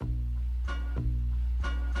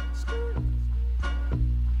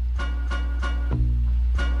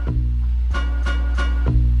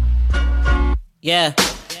Yeah,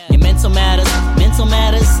 your mental matters, mental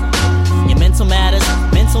matters. Your mental matters,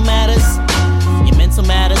 mental matters. Your mental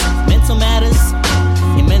matters, mental matters.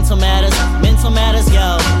 Your mental matters, mental matters,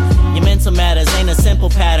 yo. Your mental matters ain't a simple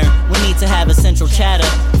pattern. We need to have essential chatter.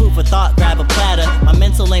 Food for thought, grab a platter. My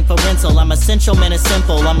mental ain't for rental. I'm essential, man, it's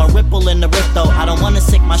simple. I'm a ripple in the rift, though. I don't wanna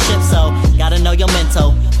sink my ship, so gotta know your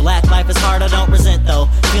mental. Black life is hard, I don't resent, though.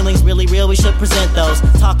 Feelings really real, we should present those.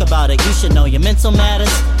 Talk about it, you should know your mental matters.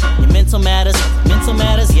 Your mental matters,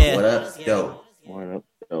 yeah. What up, yo? What up,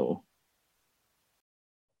 yo?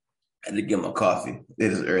 I had to get my coffee.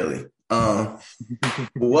 It is early.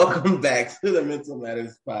 Welcome back to the Mental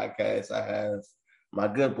Matters podcast. I have my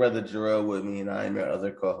good brother Jarrell with me, and I am your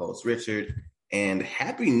other co-host Richard. And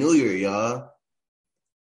Happy New Year, y'all!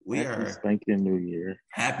 Happy stinking New Year!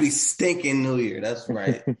 Happy stinking New Year! That's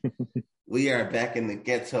right. We are back in the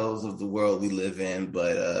ghettos of the world we live in,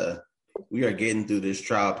 but we are getting through this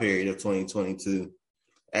trial period of 2022.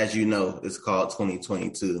 As you know, it's called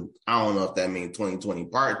 2022. I don't know if that means 2020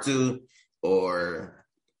 part 2 or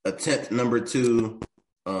attempt number 2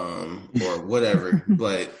 or whatever,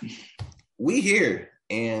 but we here,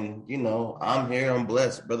 and you know, I'm here. I'm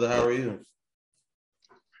blessed. Brother, how are you?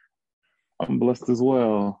 I'm blessed as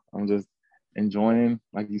well. I'm just enjoying,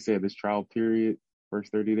 like you said, this trial period,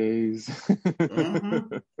 first 30 days.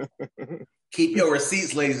 Mm-hmm. Keep your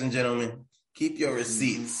receipts, ladies and gentlemen. Keep your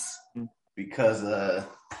receipts, because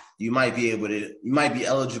you might be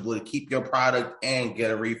eligible to keep your product and get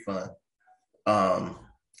a refund.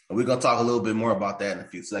 We're gonna talk a little bit more about that in a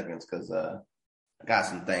few seconds, because I got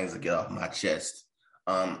some things to get off my chest.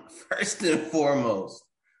 First and foremost,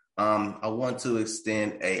 I want to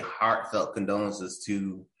extend a heartfelt condolences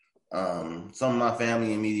to some of my family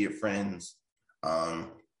and immediate friends.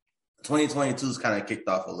 2022's kind of kicked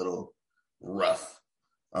off a little rough.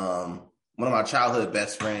 One of my childhood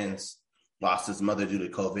best friends lost his mother due to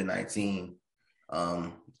COVID-19.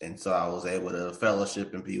 And so I was able to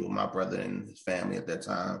fellowship and be with my brother and his family at that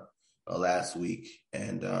time last week.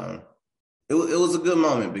 And it was a good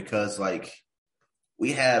moment, because like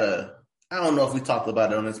we had I don't know if we talked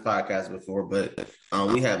about it on this podcast before, but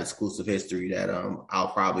we have exclusive history that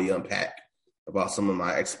I'll probably unpack about some of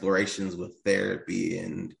my explorations with therapy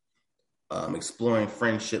and exploring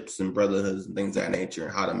friendships and brotherhoods and things of that nature,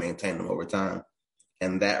 and how to maintain them over time.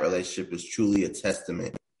 And that relationship is truly a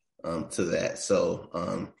testament to that.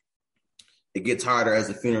 So it gets harder as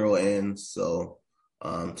the funeral ends. So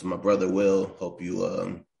to my brother Will, hope you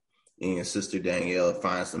and your sister Danielle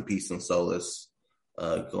find some peace and solace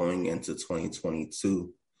going into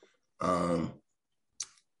 2022.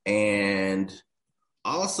 And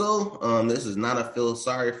also, this is not a feel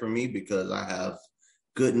sorry for me, because I have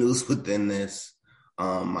good news within this.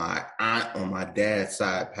 My aunt on my dad's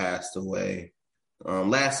side passed away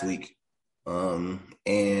last week.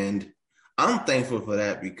 And I'm thankful for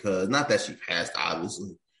that, because not that she passed,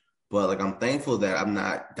 obviously, but like I'm thankful that I'm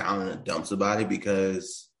not down in the dumps about it,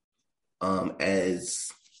 because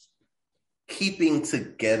as keeping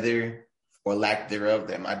together, or lack thereof,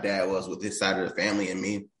 that my dad was with his side of the family and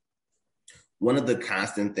me, one of the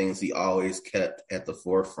constant things he always kept at the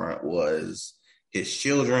forefront was his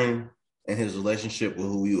children and his relationship with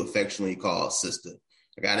who you affectionately call sister.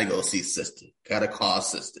 I gotta go see sister. Gotta call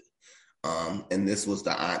sister. And this was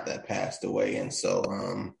the aunt that passed away. And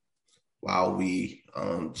so while we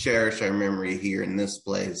cherish her memory here in this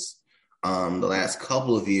place, the last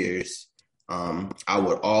couple of years, I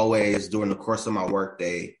would always, during the course of my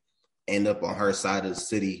workday, end up on her side of the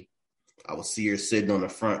city. I would see her sitting on the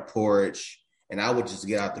front porch, and I would just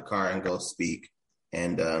get out the car and go speak.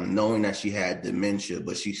 And knowing that she had dementia,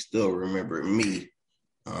 but she still remembered me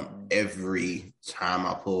every time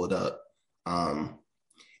I pulled up,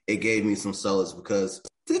 it gave me some solace, because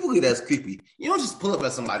typically that's creepy. You don't just pull up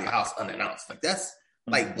at somebody's house unannounced. Like, that's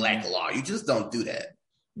like black law. You just don't do that.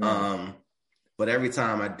 Mm-hmm. But every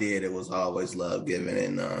time I did, it was always love given.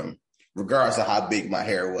 And regardless of how big my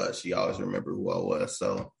hair was, she always remembered who I was.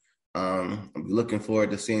 So I'm looking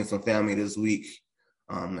forward to seeing some family this week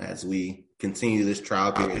as we continue this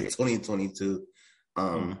trial period in 2022.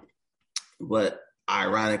 But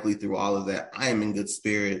ironically, through all of that, I am in good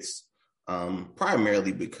spirits,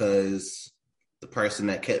 primarily because the person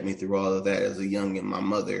that kept me through all of that as a youngin', my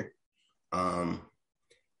mother,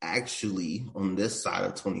 actually on this side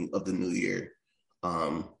of the new year,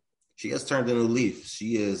 she has turned a new leaf.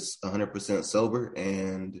 She is 100% sober,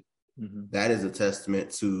 and that is a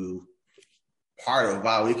testament to part of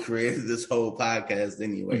why we created this whole podcast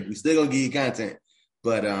anyway. We still gonna give you content,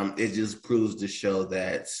 but it just proves to show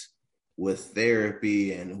that with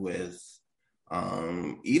therapy and with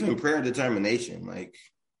even prayer and determination, like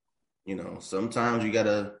sometimes you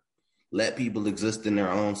gotta let people exist in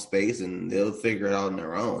their own space and they'll figure it out on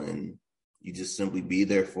their own. And you just simply be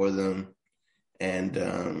there for them and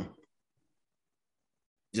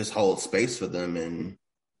just hold space for them. And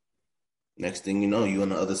next thing you know, you on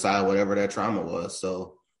the other side, whatever that trauma was.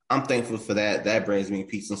 So I'm thankful for that. That brings me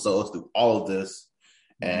peace and solace through all of this.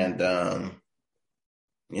 And,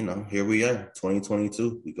 here we are,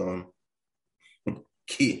 2022. We're going to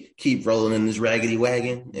keep rolling in this raggedy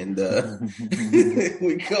wagon, and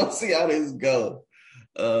we gonna see how this go.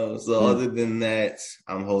 So other than that,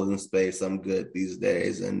 I'm holding space. I'm good these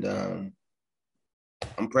days, and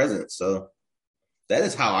I'm present. So that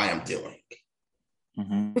is how I am doing.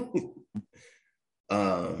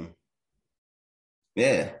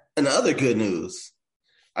 Yeah. And the other good news,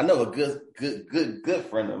 I know a good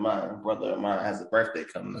friend of mine, brother of mine, has a birthday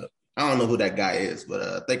coming up. I don't know who that guy is, but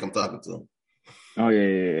I think I'm talking to him. Oh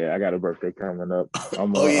yeah. I got a birthday coming up.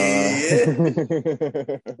 I'm 3-1.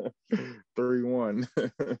 I'm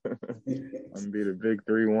gonna be the big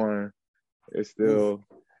 3-1. It's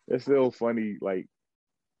still funny, like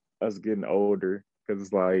us getting older, because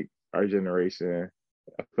it's like our generation.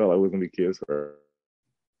 I felt like we're gonna be kids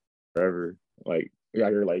forever. Like we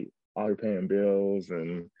out here, like all here paying bills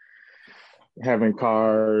and having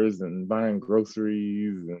cars and buying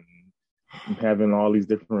groceries and having all these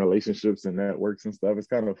different relationships and networks and stuff. It's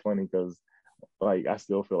kind of funny because, like, I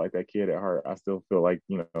still feel like that kid at heart. I still feel like,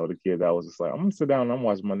 the kid that was just like, I'm gonna sit down and I'm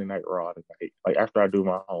watching Monday Night Raw tonight. Like after I do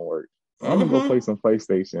my homework, I'm gonna go play some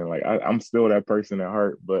PlayStation. Like I'm still that person at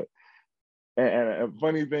heart. But and a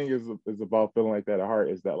funny thing is about feeling like that at heart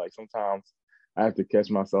is that, like, sometimes I have to catch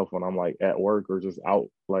myself when I'm like at work or just out,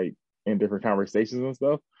 like in different conversations and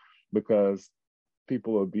stuff, because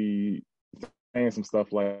people will be saying some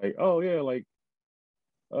stuff like, oh yeah, like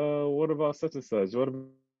what about such and such? What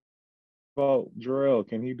about Jarrell?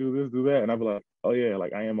 Can he do this, do that? And I'll be like, oh yeah,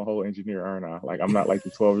 like I am a whole engineer, aren't I? Like I'm not like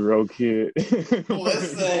the 12-year-old kid.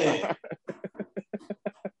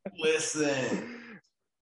 Listen.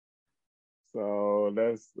 So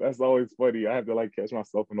that's always funny. I have to like catch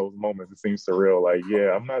myself in those moments. It seems surreal. Like,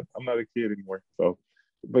 yeah, I'm not a kid anymore. So,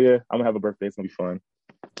 but yeah, I'm gonna have a birthday. It's gonna be fun.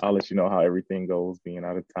 I'll let you know how everything goes, being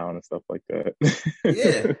out of town and stuff like that.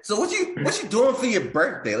 Yeah. So what you doing for your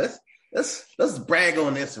birthday? Let's brag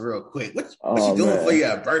on this real quick. What you doing for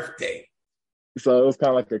your birthday? So it was kind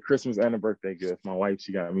of like a Christmas and a birthday gift. My wife,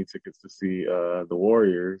 she got me tickets to see the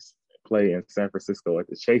Warriors play in San Francisco at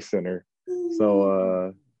the Chase Center.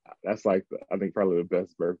 So that's like, I think probably the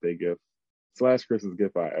best birthday gift / Christmas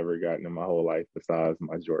gift I ever gotten in my whole life, besides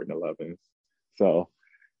my Jordan 11s. So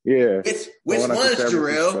yeah. Which ones,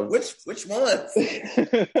 Jarrell? Which ones?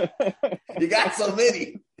 You got so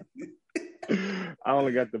many. I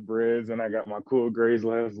only got the Breads and I got my Cool Grays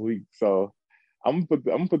last week. So I'm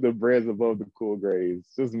gonna put the Breads above the Cool Grays,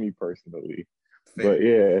 just me personally. Fair. But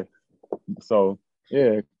yeah. So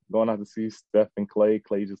yeah, going out to see Steph and Clay.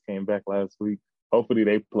 Clay just came back last week. Hopefully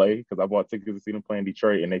they play, because I bought tickets to see them play in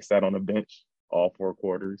Detroit and they sat on the bench all 4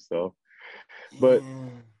 quarters. So, but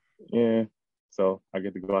yeah. So I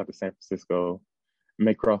get to go out to San Francisco,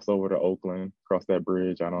 may cross over to Oakland, cross that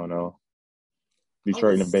bridge. I don't know.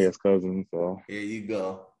 Detroit and the Bay is cousins. So here you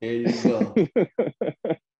go.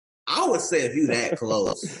 I would say if you that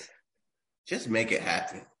close, just make it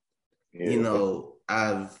happen. Yeah.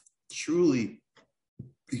 I've truly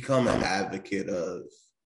become an advocate of,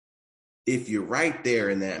 if you're right there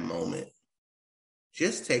in that moment,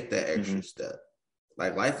 just take that extra step.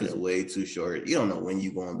 Like, life is way too short. You don't know when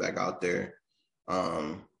you're going back out there.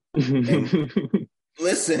 And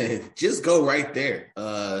listen, just go right there.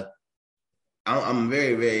 I'm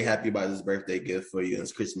very, very happy about this birthday gift for you and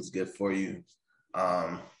this Christmas gift for you.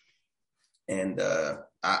 I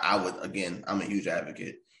would, again, I'm a huge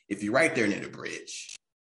advocate. If you're right there near the bridge,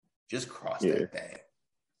 just cross that thing.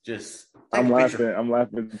 Just I'm laughing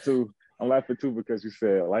too. I'm laughing too because you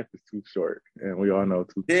said life is too short, and we all know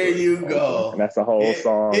too. There you go. And that's a whole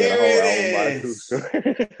song and a whole album. Too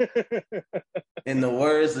short. In the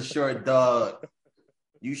words of Short Dog,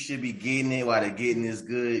 you should be getting it while the getting is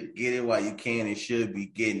good. Get it while you can and should be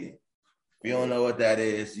getting it. If you don't know what that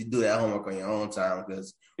is, you do that homework on your own time,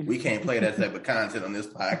 because we can't play that type of content on this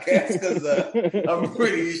podcast, because I'm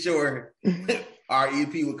pretty sure our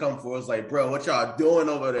EP would come for us like, bro, what y'all doing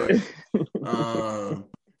over there?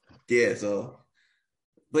 Yeah, so,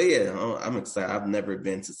 but yeah, I'm excited. I've never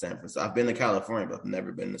been to San Francisco. I've been to California, but I've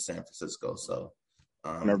never been to San Francisco. So,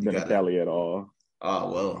 I've never been to Cali at all.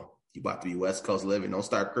 Oh, well, you about to be West Coast living. Don't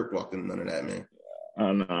start crip walking, none of that, man.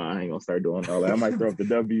 Oh, no, I ain't gonna start doing all that. I might throw up the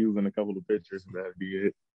W's and a couple of pictures, and that'd be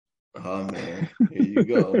it. Oh man, here you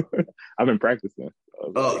go. I've been practicing.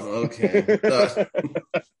 Oh, okay.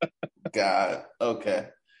 God. Okay.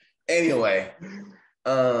 Anyway,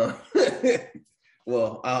 uh,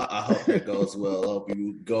 well, I hope that goes well. I hope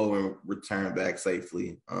you go and return back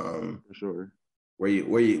safely. For sure. Wear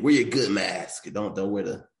your good mask. Don't wear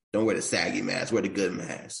the saggy mask. Wear the good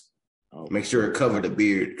mask. Oh, Make sure it cover the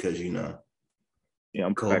beard because Yeah,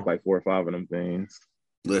 I'm back like 4 or 5 of them things.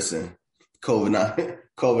 Listen, COVID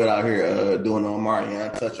out here doing on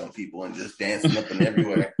Marianne touch on people and just dancing up and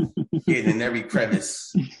everywhere, getting in every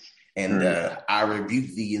crevice. And I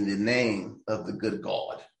rebuke thee in the name of the good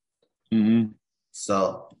God. Mm-hmm.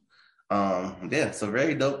 So, yeah, so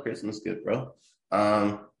very dope Christmas gift, bro.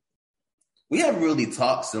 We haven't really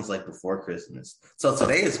talked since like before Christmas. So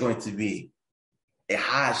today is going to be a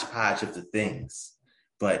hodgepodge of the things,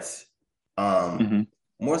 but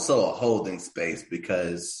more so a holding space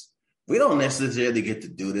because we don't necessarily get to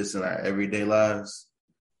do this in our everyday lives.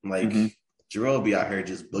 Like Jerome be out here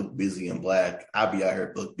just book busy and black. I'll be out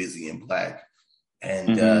here book busy and black.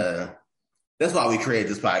 And that's why we create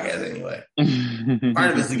this podcast anyway.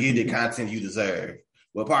 Part of it is to give you the content you deserve.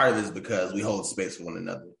 But part of it is because we hold space for one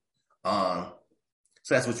another. So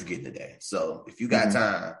that's what you're getting today. So if you got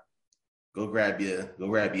time, go grab your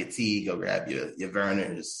tea, go grab your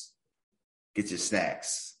Vernors, get your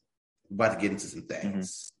snacks. We're about to get into some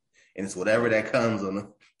things. And it's whatever that comes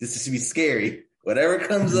on. This is to be scary. Whatever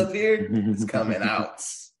comes up here is coming out.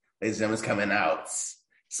 Ladies and gentlemen, it's coming out.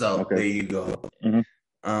 So there you go.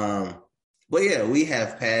 But yeah, we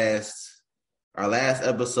have passed. Our last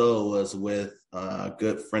episode was with a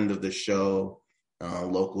good friend of the show,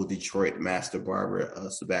 local Detroit master barber,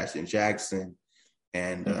 Sebastian Jackson.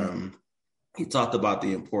 And he talked about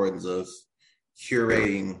the importance of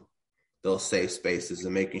curating those safe spaces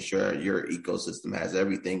and making sure your ecosystem has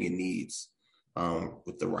everything it needs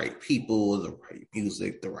with the right people, the right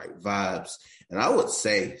music, the right vibes. And I would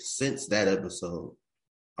say since that episode,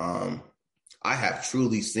 I have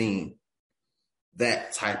truly seen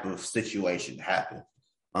that type of situation happen.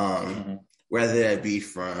 Whether that be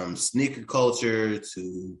from sneaker culture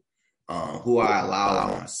to who I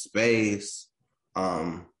allow in my space.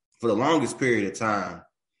 For the longest period of time,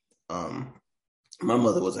 my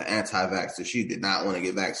mother was an anti-vaxxer. She did not want to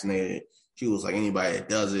get vaccinated. She was like, anybody that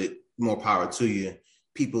does it, more power to you.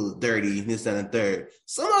 People are dirty, this, that, and third.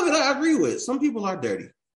 Some of it I agree with. Some people are dirty.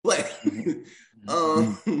 But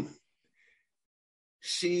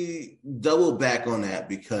she doubled back on that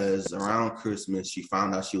because around Christmas, she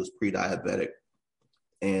found out she was pre-diabetic.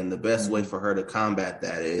 And the best way for her to combat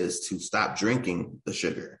that is to stop drinking the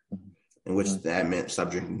sugar, in which that meant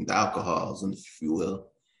stop drinking the alcohols, if you will.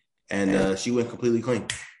 And she went completely clean.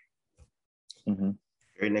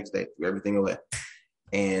 Very next day, threw everything away.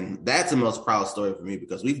 And that's the most proud story for me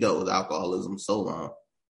because we've dealt with alcoholism so long.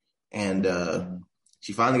 And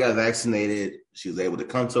she finally got vaccinated. She was able to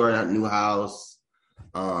come to our new house,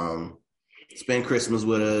 spend Christmas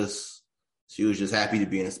with us. She was just happy to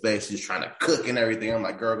be in a space. She's trying to cook and everything. I'm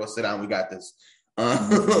like, girl, go sit down. We got this.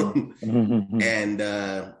 And,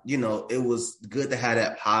 it was good to have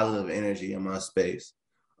that positive energy in my space.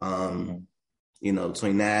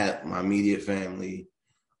 Between that, my immediate family,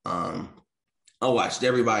 I watched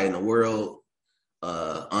everybody in the world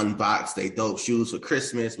unbox their dope shoes for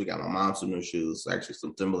Christmas. We got my mom some new shoes, actually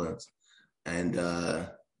some Timberlands. And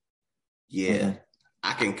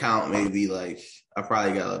I can count maybe like, I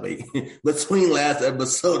probably got like, between last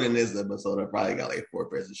episode and this episode, I probably got like 4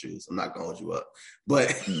 pairs of shoes. I'm not going to hold you up.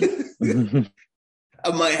 But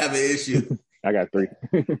I might have an issue. I got 3.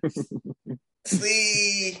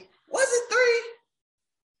 See, was it 3?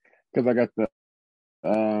 Because I got the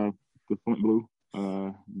Flint Blue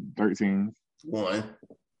 13s. 1.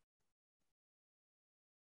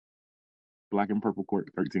 Black and purple court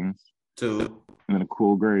 13s. 2. And then the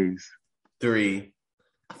cool grays. 3.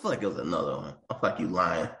 I feel like it was another one. I feel like you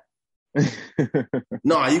lying.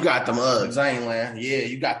 No, you got them Uggs. I ain't lying. Yeah,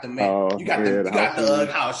 you got them. You got the Ugg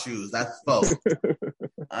house shoes. That's 4.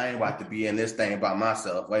 I ain't about to be in this thing by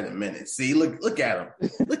myself. Wait a minute. See, look at them.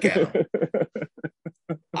 Look at them.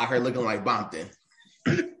 Out here looking like Bompton.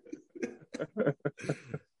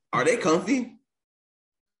 Are they comfy?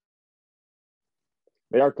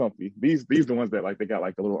 They are comfy. These the ones that like they got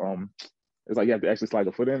like a little it's like you have to actually slide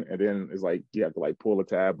the foot in, and then it's like you have to like pull the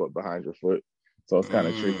tab up behind your foot. So it's kind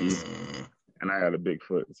of tricky. And I had a big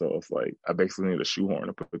foot, so it's like I basically need a shoehorn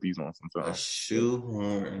to put these on sometimes. A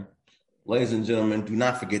shoehorn. Ladies and gentlemen, do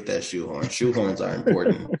not forget that shoehorn. Shoehorns are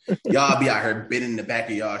important. Y'all be out here bending the back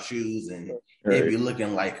of y'all shoes, and they be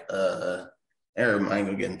looking like I ain't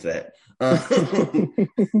gonna get into that.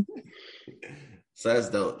 So that's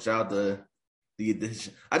dope. Shout out to the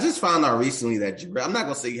addiction. I just found out recently that I'm not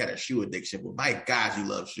gonna say you had a shoe addiction, but my gosh, you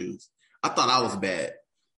love shoes. I thought I was bad.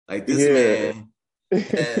 Like this man,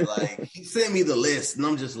 and like he sent me the list, and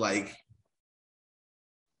I'm just like,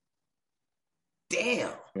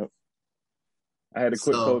 damn. Yep. I had to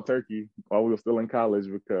quit cold turkey while we were still in college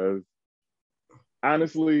because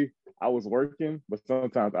honestly, I was working, but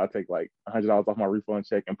sometimes I take like $100 off my refund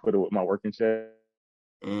check and put it with my working check.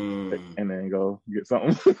 And then go get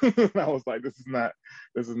something. I was like, this is not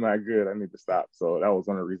good. I need to stop. So that was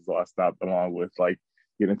one of the reasons why I stopped, along with like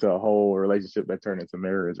getting into a whole relationship that turned into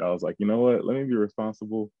marriage. I was like, you know what? Let me be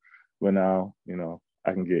responsible. But now,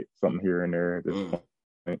 I can get something here and there at this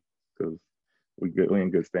point because we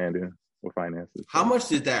in good standing with finances. How much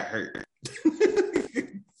did that hurt?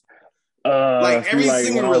 Like every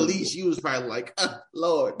single release, you was probably like,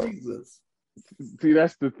 Lord Jesus. See,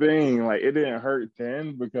 that's the thing. Like, it didn't hurt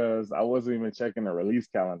then because I wasn't even checking the release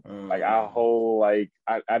calendar. Like, I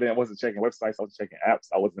wasn't checking websites. I wasn't checking apps.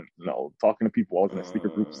 I wasn't, talking to people. I wasn't in speaker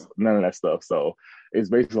groups. None of that stuff. So it's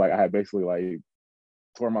basically like I had like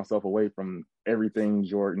tore myself away from everything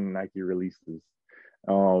Jordan, Nike releases.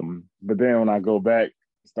 But then when I go back,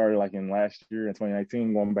 started like in last year in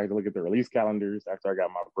 2019, going back to look at the release calendars after I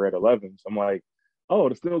got my Bread 11s. I'm like, oh,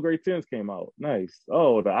 the Still Great 10s came out. Nice.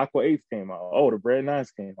 Oh, the Aqua 8s came out. Oh, the Bread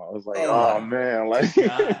 9s came out. I was like, oh man. Like,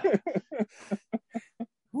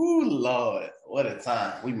 ooh, Lord. What a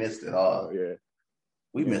time. We missed it all. Yeah.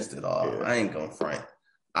 We missed it all. Yeah. I ain't gonna front.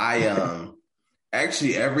 I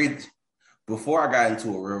actually before I got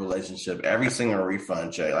into a real relationship, every single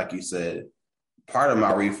refund check, like you said, part of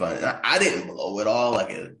my refund, I didn't blow it all.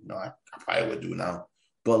 Like, I probably would do now.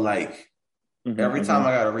 But like, every time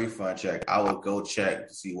I got a refund check, I would go check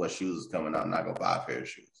to see what shoes is coming out and I go buy a pair of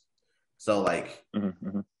shoes. So like,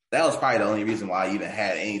 that was probably the only reason why I even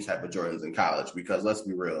had any type of Jordans in college, because let's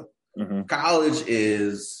be real. College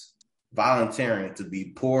is volunteering to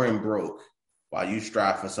be poor and broke while you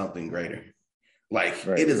strive for something greater. Like,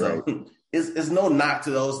 it's no knock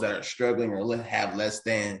to those that are struggling or have less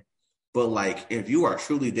than, but like, if you are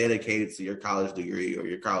truly dedicated to your college degree or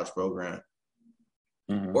your college program,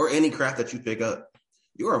 or any craft that you pick up,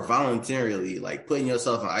 you are voluntarily like putting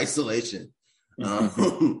yourself in isolation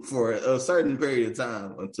for a certain period of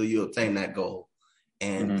time until you obtain that goal.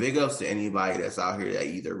 And big ups to anybody that's out here that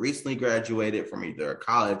either recently graduated from either a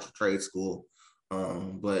college or trade school,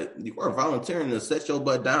 but you are volunteering to set your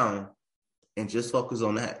butt down and just focus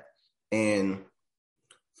on that. And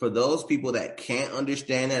for those people that can't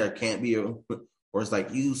understand that or can't be, or it's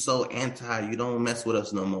like, you so anti, you don't mess with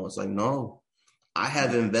us no more. It's like, no. I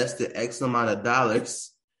have invested X amount of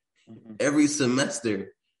dollars every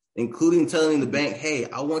semester, including telling the bank, hey,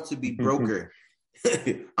 I want to be broker.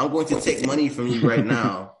 I'm going to take money from you right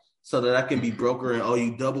now so that I can be broker and,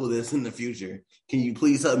 you double this in the future. Can you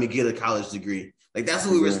please help me get a college degree? Like, that's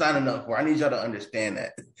what we were signing up for. I need y'all to understand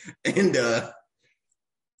that. And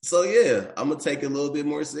so, yeah, I'm going to take it a little bit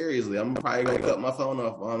more seriously. I'm probably going to cut my phone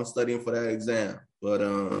off while I'm studying for that exam. But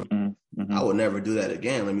I would never do that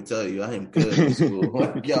again. Let me tell you, I am good in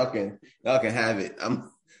school. y'all can have it.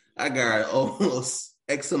 I got almost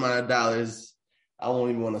X amount of dollars. I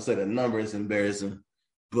won't even want to say the number. It's embarrassing.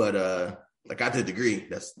 But I got the degree.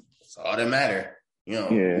 That's all that matter.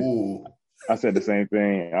 Yeah. Ooh. I said the same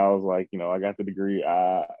thing. I was like, I got the degree.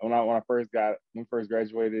 When I first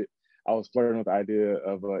graduated, I was flirting with the idea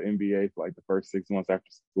of an MBA for like the first 6 months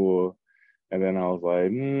after school. And then I was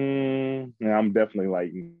like, I'm definitely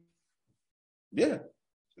like,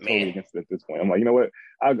 totally against it at this point. I'm like, you know what?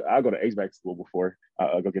 I'll go to HVAC school before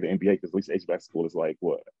I go get an MBA, because at least HVAC school is like,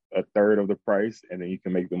 what, a third of the price, and then you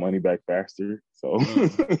can make the money back faster. So,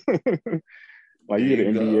 like, you get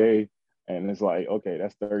an MBA, and it's like, okay,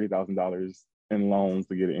 that's $30,000 in loans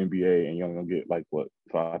to get an MBA, and you're only gonna get like, what,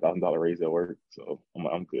 $5,000 raise at work. So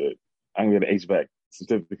I'm good. I can get an HVAC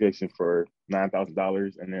certification for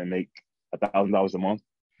 $9,000 and then make $1,000 a month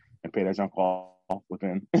and pay that junk off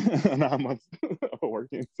within 9 months of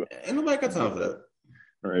working. So. Ain't nobody got time for that.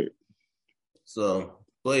 Right. So,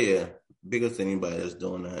 but yeah, big ups to anybody that's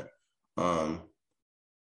doing that.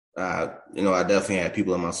 I definitely had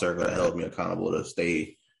people in my circle that held me accountable to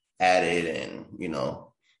stay at it, and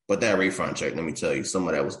but that refund check, let me tell you, some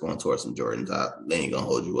of that was going towards some Jordans. They ain't gonna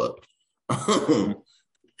hold you up.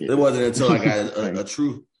 It wasn't until I got a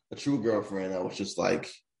true girlfriend that was just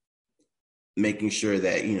like making sure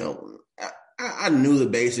that I knew the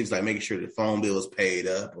basics, like making sure the phone bill was paid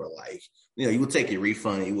up, or like you would take your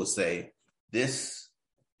refund and you would say, this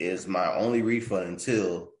is my only refund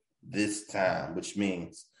until this time, which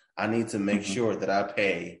means I need to make sure that I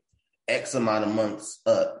pay X amount of months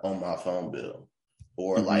up on my phone bill.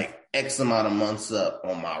 or like X amount of months up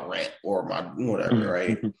on my rent or my whatever,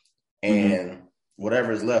 right? And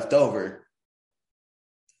whatever is left over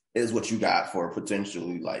is what you got for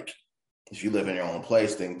potentially, like, if you live in your own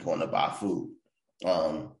place, then going to buy food.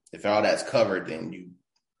 If all that's covered, then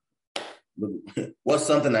what's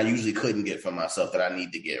something I usually couldn't get for myself that I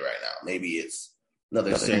need to get right now? Maybe it's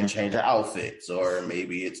another change of outfits, or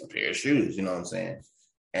maybe it's a pair of shoes, you know what I'm saying?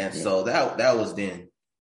 And so that was then.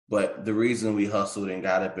 But the reason we hustled and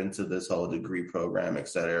got up into this whole degree program, et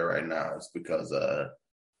cetera, right now is because,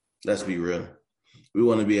 let's be real, we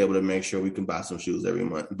want to be able to make sure we can buy some shoes every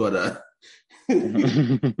month. But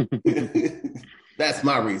that's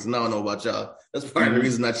my reason. I don't know about y'all. That's part of the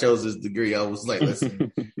reason I chose this degree. I was like,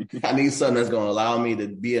 listen, I need something that's going to allow me to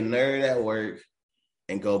be a nerd at work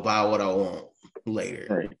and go buy what I want later.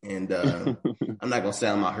 Right. And I'm not going to say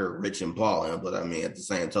I'm out here rich and balling, but I mean, at the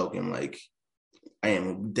same token, like, I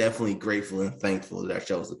am definitely grateful and thankful that I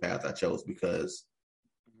chose the path I chose because,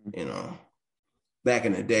 you know, back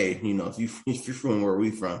in the day, you know, if you're from where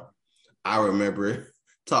we from, I remember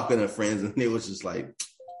talking to friends and it was just like,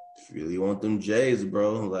 if you really want them J's,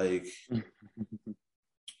 bro, like,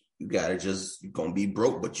 you gotta you're gonna be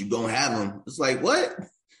broke, but you gonna have them. It's like, what?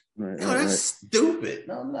 Right, no, that's stupid.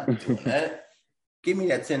 No, I'm not doing that. Give me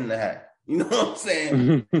that 10.5. You know what I'm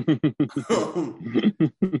saying?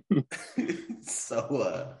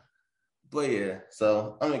 But yeah,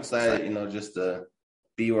 so I'm excited, you know, just to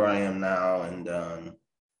be where I am now. And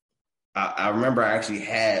I remember I actually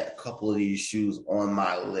had a couple of these shoes on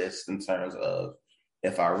my list in terms of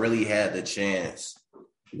if I really had the chance,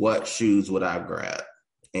 what shoes would I grab?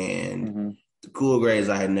 And the cool grades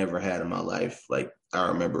I had never had in my life. Like, I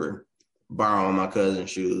remember borrowing my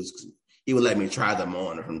cousin's shoes. He would let me try them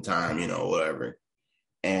on from time, you know, whatever.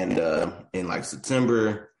 And in like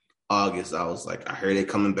September, August, I was like, I heard it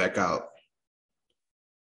coming back out.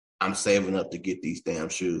 I'm saving up to get these damn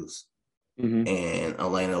shoes. And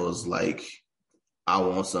Elena was like, I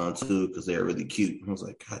want some too because they're really cute. I was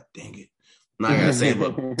like, God dang it. Now I gotta save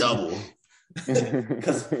up double.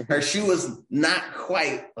 Because her shoe was not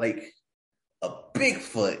quite like a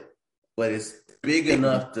Bigfoot, but it's big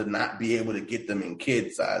enough to not be able to get them in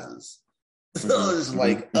kid sizes. So it's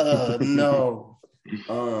like, no.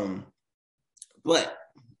 But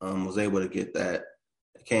was able to get that.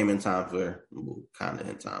 It came in time for, kind of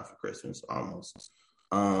in time for Christmas, almost.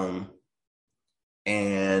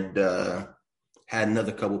 And had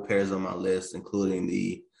another couple pairs on my list,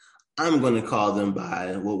 including I'm going to call them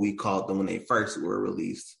by what we called them when they first were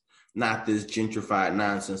released. Not this gentrified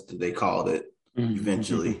nonsense that they called it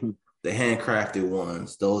eventually. The handcrafted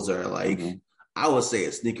ones. Those are like, I would say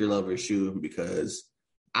a sneaker lover shoe because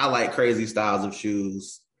I like crazy styles of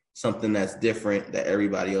shoes, something that's different that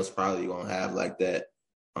everybody else probably won't have like that.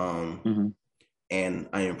 And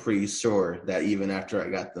I am pretty sure that even after I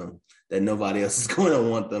got them, that nobody else is going to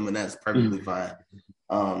want them, and that's perfectly fine.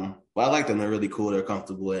 But I like them. They're really cool. They're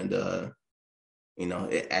comfortable, and you know,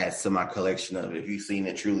 it adds to my collection of it. If you've seen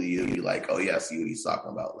it truly, you'll be like, oh yeah, I see what he's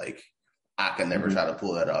talking about. Like, I can never try to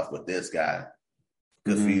pull that off with this guy.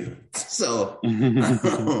 Good for you. So I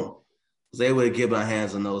was able to get my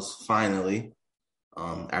hands on those finally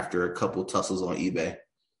after a couple tussles on eBay.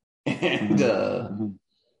 And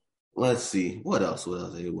let's see, what else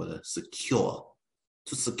was I able to secure?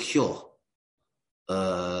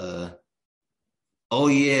 Oh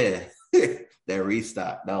yeah, that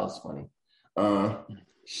restock. That was funny.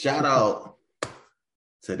 Shout out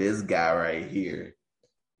to this guy right here.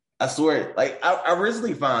 I swear, like, I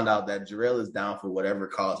recently found out that Jarrell is down for whatever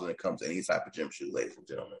cause when it comes to any type of gym shoe, ladies and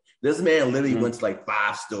gentlemen. This man literally went to like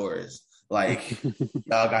 5 stores. Like,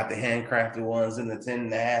 y'all got the handcrafted ones in the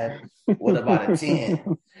 10.5. What about a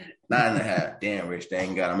 10? 9.5. Damn, Rich, they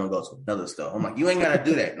ain't got. I'm gonna go to another store. I'm like, you ain't gotta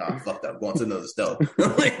do that. No, fucked up. I'm going to another store.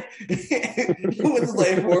 I'm like, he went to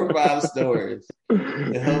like 4 or 5 stores.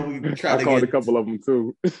 I called a couple of them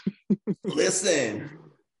too. Listen,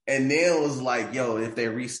 and then was like, yo, if they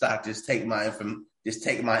restock, just take my info,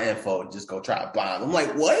 and just go try to buy them. I'm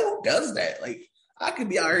like, what? Who does that? Like, I could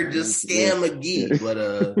be out here just scam a geek, but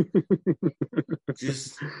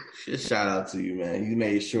just shout out to you, man. You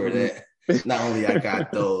made sure that not only I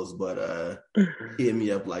got those, but hit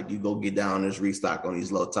me up like, you go get down this restock on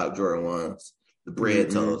these low top Jordan ones, the bread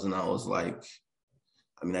toes, and I was like,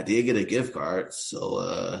 I mean, I did get a gift card,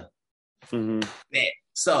 so man.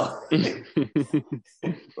 So I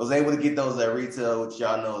was able to get those at retail, which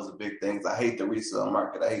y'all know is a big thing. I hate the resale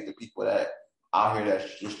market. I hate the people that out here that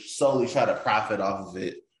just solely try to profit off of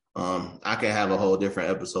it. I can have a whole different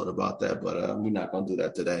episode about that, but we're not gonna do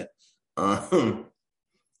that today.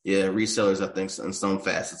 Yeah, resellers, I think, in some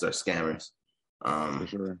facets are scammers. For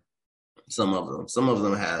sure. Some of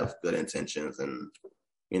them have good intentions and,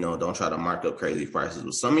 don't try to mark up crazy prices.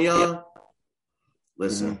 But some of y'all,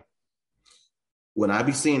 listen, when I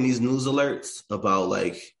be seeing these news alerts about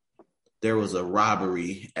like there was a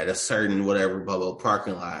robbery at a certain whatever bubble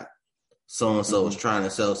parking lot, so-and-so was trying to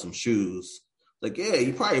sell some shoes. Like, yeah,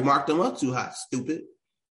 you probably marked them up too high, stupid.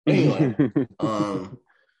 Anyway,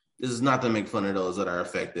 this is not to make fun of those that are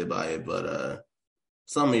affected by it, but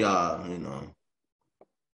some of y'all,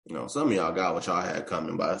 some of y'all got what y'all had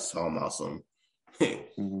coming by talking about some.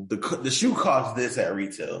 The shoe costs this at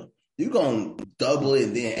retail. You gonna double it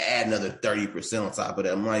and then add another 30% on top of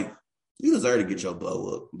that. I'm like, you deserve to get your butt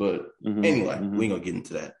whooped. But anyway, we ain't gonna get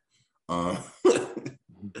into that.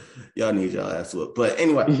 Y'all need y'all ass whooped. But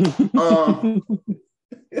anyway,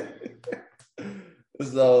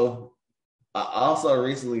 so I also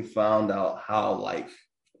recently found out how like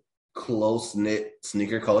close-knit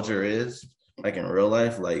sneaker culture is, like in real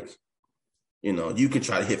life. Like, you could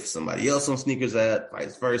try to hit for somebody else on sneakers at,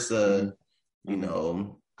 vice versa.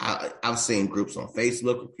 I've seen groups on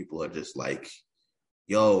Facebook where people are just like,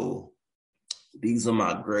 yo, these are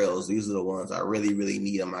my grails. These are the ones I really, really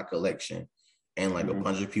need in my collection. And like a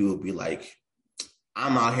bunch of people be like,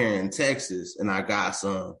 I'm out here in Texas and I got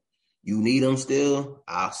some. You need them still?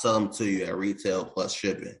 I'll sell them to you at retail plus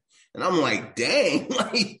shipping. And I'm like, dang,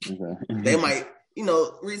 like they might,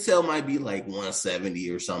 retail might be like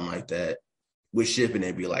 $170 or something like that. With shipping,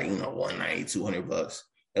 it'd be like, $190, $200.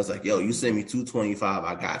 It's like, yo, you send me $225,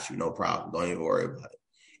 I got you, no problem. Don't even worry about it.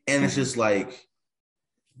 And it's just like,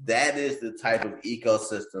 that is the type of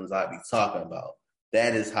ecosystems I be talking about.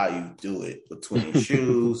 That is how you do it between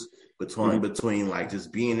shoes, between like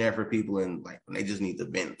just being there for people and like when they just need to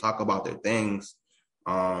vent, talk about their things.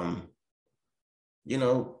 That's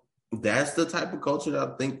the type of culture that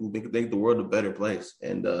I think will make the world a better place.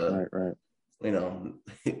 And right.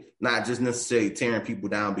 Not just necessarily tearing people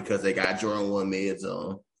down because they got Jordan 1 mids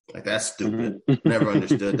on. Like, that's stupid. Never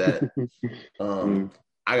understood that.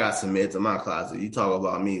 I got some mids in my closet. You talk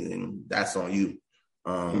about me, then that's on you.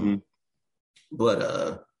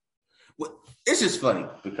 But it's just funny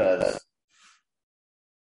because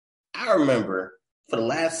I remember for the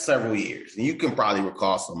last several years, and you can probably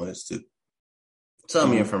recall some of this too. Tell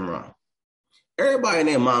me if I'm wrong. Everybody and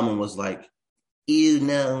their mama was like, ew,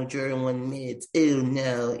 no, Jordan 1 mids. Ew,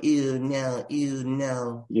 no, ew, no, ew,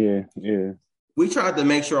 no. Yeah. We tried to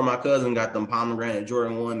make sure my cousin got them pomegranate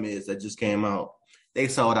Jordan 1 mids that just came out. They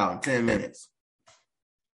sold out in 10 minutes.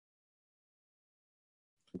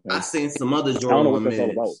 Okay. I seen some other Jordan 1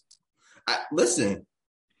 mids. Listen,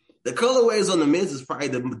 the colorways on the mids is probably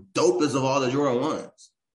the dopest of all the Jordan 1s.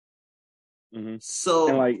 So,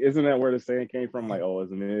 and like, isn't that where the saying came from? Like, oh,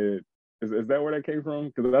 it's mid. Is that where that came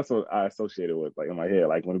from? Because that's what I associated with, like in my head.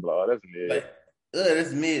 Like when people, oh, that's mid. Like,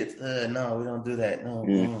 that's mids. No, we don't do that.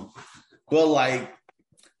 No. But like,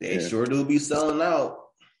 they sure do be selling out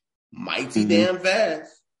mighty damn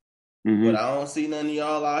fast. But I don't see none of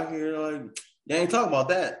y'all out here like they ain't talking about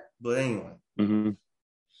that. But anyway,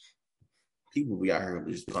 people be out here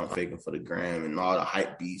just pump faking for the gram and all the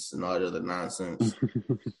hype beasts and all the other nonsense.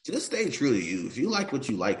 Just stay true to you. If you like what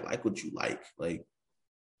you like what you like. Like,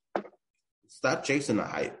 stop chasing the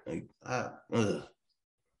hype. Like,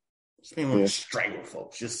 just ain't want to strangle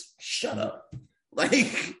folks. Just shut up.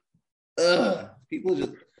 Like, people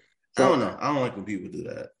just. I don't know. I don't like when people do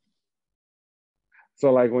that.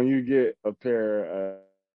 So, like, when you get a pair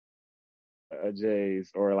of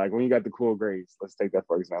J's, or like when you got the Cool Greys, let's take that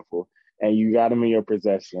for example, and you got them in your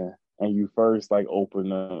possession, and you first like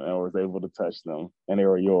opened them and was able to touch them, and they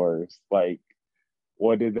were yours. Like,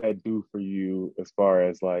 what did that do for you as far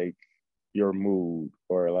as like your mood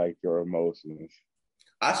or like your emotions?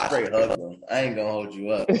 I straight hug them. I ain't gonna hold you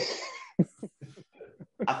up.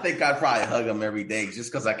 I think I'd probably hug them every day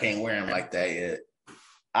just because I can't wear them like that yet.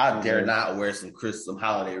 I dare not wear some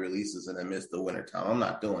holiday releases in the midst of wintertime. I'm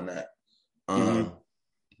not doing that.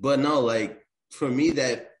 But no, like for me,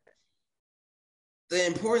 that the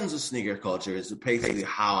importance of sneaker culture is basically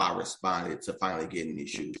how I responded to finally getting these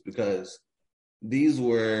shoes, because these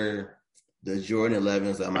were the Jordan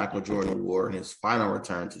 11s that Michael Jordan wore in his final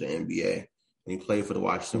return to the NBA when he played for the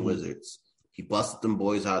Washington Wizards. He busted them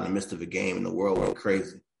boys out in the midst of a game and the world went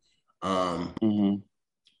crazy. And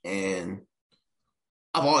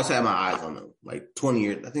I've always had my eyes on them, like 20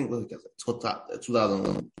 years. I think it was like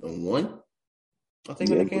 2001. I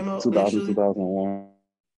think when it came out. 2001.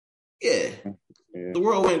 Yeah. The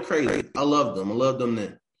world went crazy. I loved them. I loved them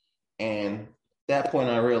then. And at that point,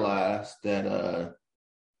 I realized that, I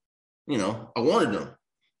wanted them.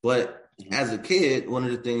 But as a kid, one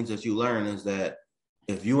of the things that you learn is that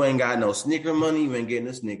If you ain't got no sneaker money, you ain't getting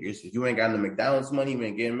the sneakers. If you ain't got no McDonald's money, you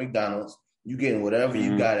ain't getting McDonald's. You getting whatever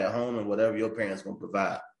you got at home and whatever your parents gonna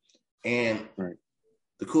provide. And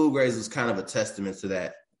the Cool Grays is kind of a testament to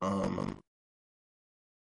that. A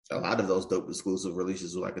lot of those dope exclusive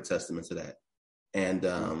releases were like a testament to that. And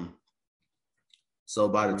so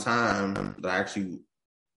by the time that I actually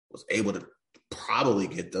was able to probably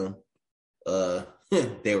get them,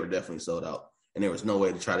 they were definitely sold out. And there was no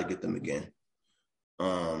way to try to get them again.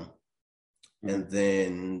 And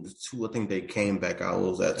then the two, I think they came back out,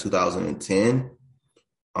 was at 2010.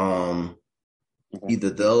 Either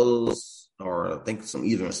those or I think some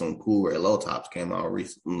Cool Gray low tops came out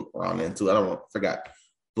recently around then too. Forgot.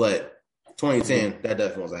 But 2010, that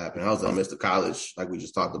definitely wasn't happening. I was in Mr. College, like we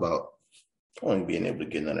just talked about. I wasn't being able to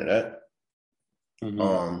get none of that.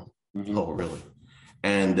 Oh, really?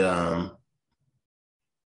 And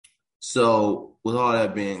so with all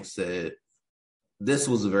that being said, this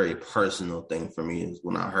was a very personal thing for me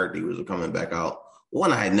when I heard these were coming back out.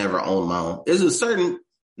 One, I had never owned my own. There's a certain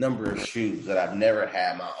number of shoes that I've never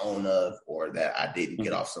had my own of or that I didn't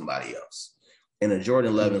get off somebody else. And the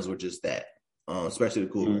Jordan 11s were just that, especially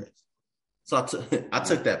the Cool Grays. So I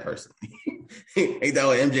took that person. Ain't that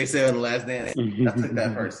what MJ said in The Last Dance? I took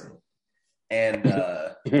that person. And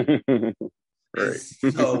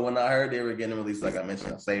so when I heard they were getting released, like I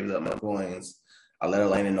mentioned, I saved up my coins. I let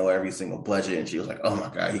Elena know every single budget, and she was like, "Oh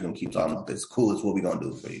my God, he gonna keep talking about this. Cool, it's what we gonna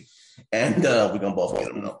do for you." And we're gonna both get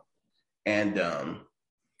them though. And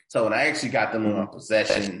so when I actually got them in my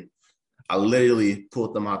possession, I literally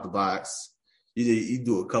pulled them out the box. You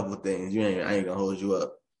do a couple of things. I ain't gonna hold you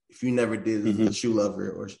up. If you never did as a shoe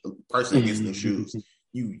lover or a person that gets new shoes,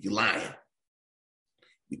 you lying.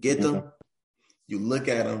 You get them, you look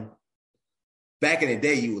at them. Back in the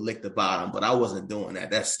day, you would lick the bottom, but I wasn't doing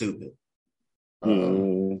that. That's stupid.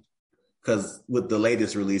 Because with the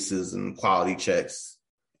latest releases and quality checks,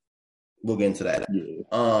 we'll get into that.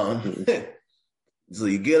 So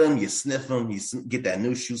you get them, you sniff them, you get that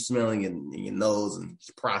new shoe smelling in your nose and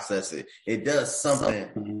process it. It does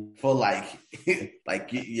something for like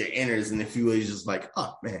your innards, and if you was just like,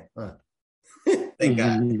 oh man, thank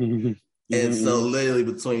God. And so literally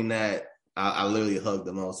between that, I literally hugged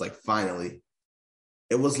them. I was like, finally.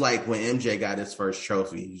 It was like when MJ got his first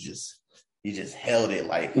trophy, you just held it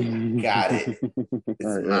like, got it.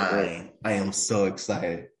 It's mine. I am so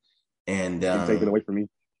excited. And take it away from me.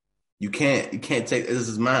 You can't take this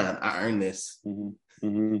is mine. I earned this.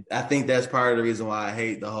 I think that's part of the reason why I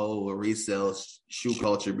hate the whole resale shoe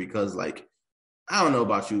culture, because like, I don't know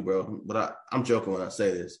about you, bro, but I'm joking when I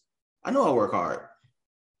say this. I know I work hard.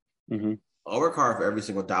 I work hard for every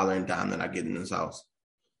single dollar and dime that I get in this house.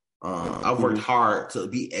 I've worked hard to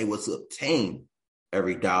be able to obtain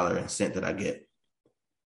every dollar and cent that I get.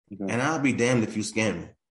 And I'll be damned if you scam me.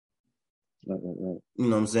 Right. You know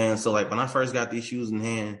what I'm saying? So like when I first got these shoes in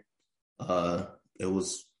hand, it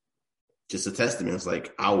was just a testament. It's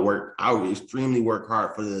like I would extremely work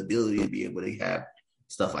hard for the ability to be able to have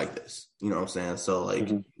stuff like this. You know what I'm saying? So like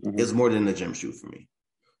it's more than a gym shoe for me.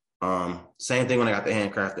 Same thing when I got the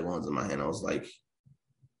handcrafted ones in my hand. I was like,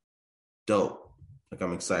 dope. Like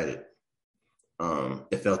I'm excited.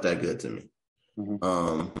 It felt that good to me.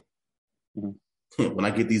 When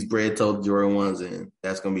I get these bread-toed Jordan ones in,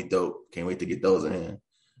 that's gonna be dope. Can't wait to get those in hand.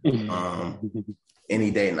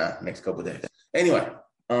 Any day now, next couple of days. Anyway,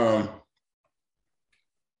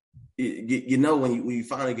 you know when you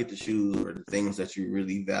finally get the shoes or the things that you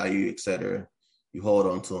really value, etc., you hold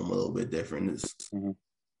on to them a little bit different. It's,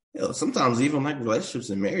 sometimes even like relationships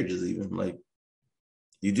and marriages, even like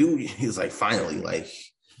you do. It's like finally, like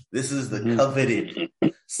this is the coveted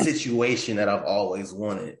situation that I've always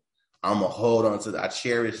wanted. I'm gonna hold on to. I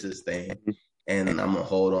cherish this thing, and I'm gonna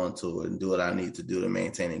hold on to it and do what I need to do to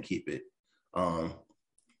maintain and keep it.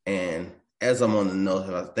 And as I'm on the note,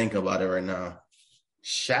 if I think about it right now,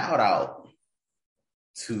 shout out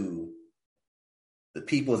to the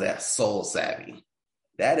people that Soul Savvy.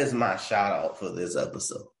 That is my shout out for this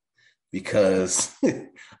episode, because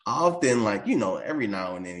often, like, you know, every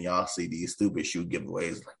now and then y'all see these stupid shoe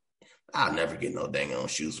giveaways. Like, I'll never get no dang on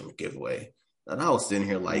shoes from a giveaway. And I was sitting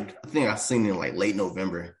here like, I think I seen it in like late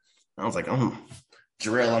November. I was like,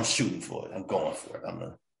 Jarrell, I'm shooting for it. I'm going for it. I'm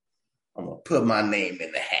gonna put my name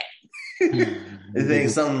in the hat. It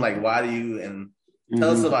ain't something like, why do you, and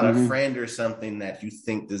tell us about a friend or something that you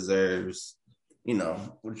think deserves, you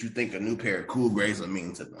know, what you think a new pair of Cool Grays would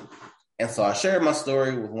mean to them. And so I shared my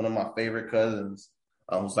story with one of my favorite cousins,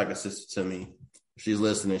 who's like a sister to me. If she's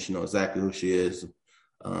listening, she knows exactly who she is.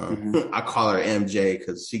 I call her MJ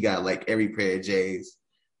because she got like every pair of J's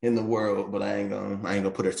in the world, but I ain't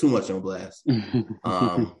gonna put her too much on blast.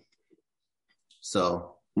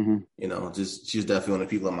 So you know, just she's definitely one of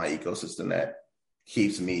the people in my ecosystem that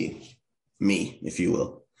keeps me, if you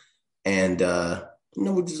will. And you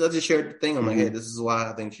know, I just shared the thing. I'm like, hey, this is why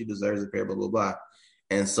I think she deserves a pair, blah blah blah.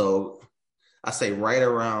 And so I say right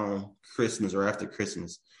around Christmas or after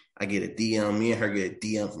Christmas, I get a DM. Me and her get a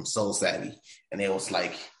DM from Soul Savvy, and it was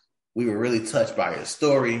like, we were really touched by your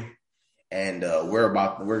story, and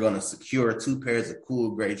we're going to secure 2 pairs of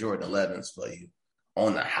cool gray Jordan 11s for you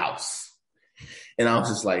on the house. And I was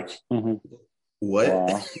just like, what?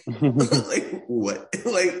 Wow. Like, what?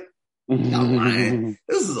 Like, I'm lying.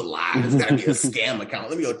 This is a lie. It's got to be a scam account.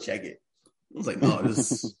 Let me go check it. I was like, no,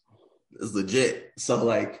 this is legit. So,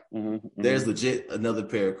 like, there's legit another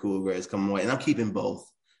pair of cool grays coming away, and I'm keeping both.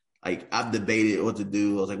 Like, I've debated what to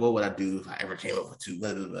do. I was like, what would I do if I ever came up with 2?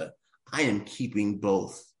 Blah, blah, blah. I am keeping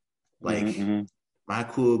both. Like, my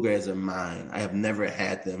cool grays are mine. I have never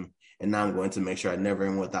had them, and now I'm going to make sure I never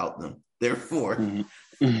am without them. Therefore,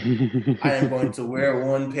 I am going to wear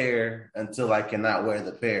one pair until I cannot wear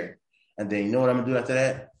the pair. And then you know what I'm going to do after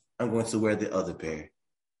that? I'm going to wear the other pair.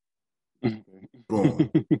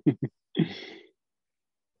 Boom.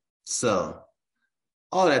 So,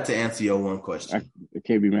 all that to answer your one question. I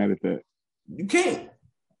can't be mad at that. You can't.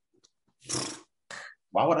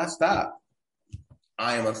 Why would I stop?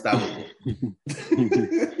 I am unstoppable.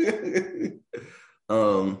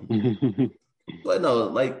 But no,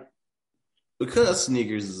 like, because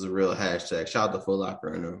sneakers is a real hashtag, shout out to Foot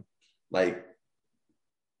Locker and them. Like,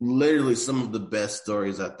 literally some of the best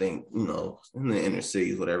stories, I think, you know, in the inner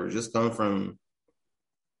cities, whatever, just come from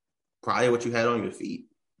probably what you had on your feet.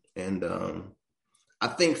 And I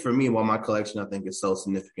think for me, why my collection, I think, is so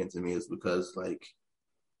significant to me is because, like,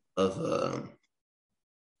 of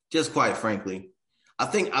just quite frankly, I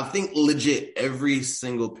think legit every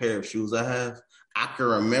single pair of shoes I have, I can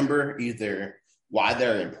remember either why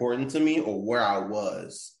they're important to me or where I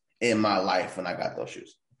was in my life when I got those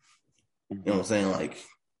shoes. You know what I'm saying? Like,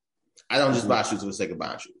 I don't just buy shoes for the sake of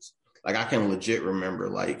buying shoes. Like, I can legit remember,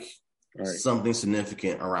 like, something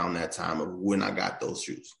significant around that time of when I got those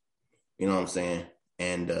shoes. You know what I'm saying?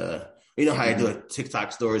 And you know how I do a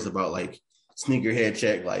TikTok stories about, like, sneakerhead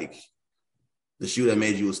check, like, the shoe that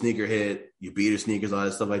made you a sneakerhead, you beat your sneakers, all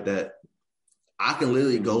that stuff like that. I can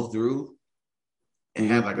literally go through and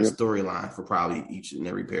have, like, a storyline for probably each and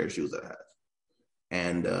every pair of shoes I have.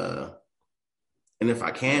 And if I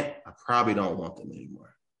can't, I probably don't want them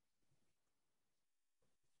anymore.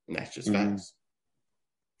 And that's just facts.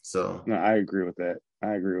 So no, I agree with that.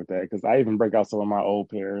 Because I even break out some of my old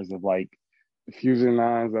pairs of, like, Fusion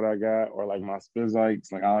 9s that I got, or, like, my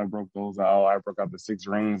Spizikes. Like, I broke those out. I broke out the 6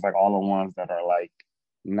 rings, like, all the ones that are, like,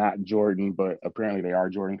 not Jordan, but apparently they are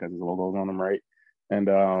Jordan because there's logos on them, right? And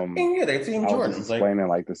yeah, they Team Jordan. I was explaining,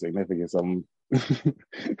 like, the significance of them.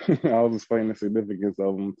 I was explaining the significance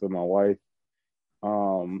of them to my wife,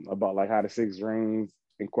 about, like, how the 6 rings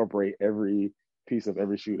incorporate every piece of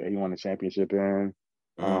every shoe that he won the championship in,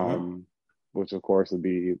 which of course would be,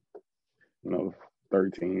 you know,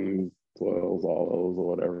 13s, 12s, all those, or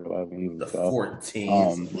whatever, 11s, the stuff.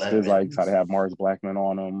 14s, Spizikes, how to have Mars Blackman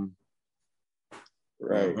on them.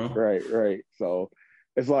 Right. So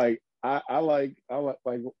it's like I like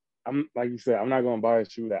I'm like you said, I'm not gonna buy a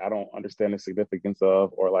shoe that I don't understand the significance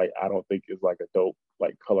of, or, like, I don't think is, like, a dope,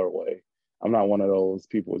 like, colorway. I'm not one of those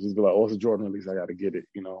people just be like, oh, it's a Jordan release, I gotta get it,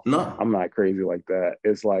 you know. No. I'm not crazy like that.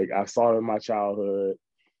 It's like I saw it in my childhood.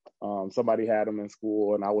 Somebody had them in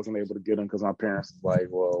school and I wasn't able to get them because my parents was like,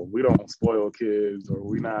 well, we don't spoil kids, or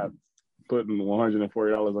we not putting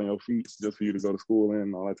 $140 on your feet just for you to go to school in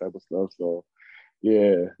and all that type of stuff. So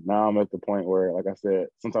yeah, now I'm at the point where, like I said,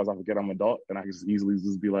 sometimes I forget I'm an adult and I can just easily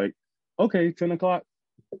just be like, okay, 10 o'clock.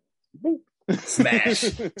 Boop. Smash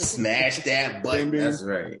that button. That's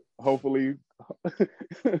right. Hopefully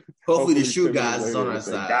the shoe guys is on our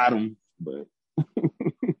side. Got him, but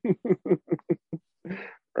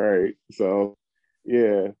right. So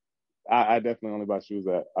yeah, I definitely only buy shoes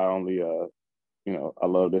that I only you know, I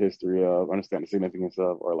love the history of, understand the significance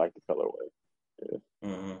of, or like the colorway.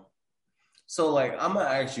 Yeah. So, like, I'm gonna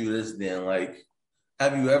ask you this then. Like,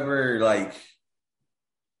 have you ever, like,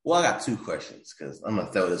 well, I got 2 questions because I'm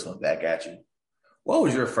gonna throw this one back at you. What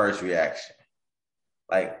was your first reaction?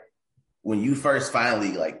 Like, when you first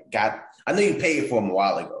finally, like, got, I know you paid for them a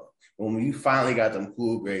while ago, but when you finally got them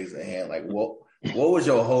cool grades in hand, like, what was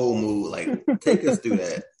your whole mood? Like, take us through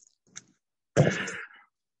that.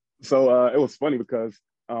 So it was funny because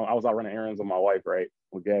I was out running errands with my wife, right,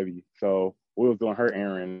 with Gabby. So we was doing her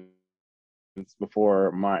errands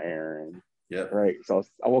before my errand. Yep. Right. So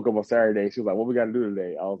I woke up on Saturday. She was like, "What we got to do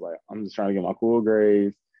today?" I was like, "I'm just trying to get my cool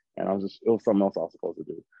grades," and it was something else I was supposed to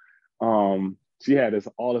do. She had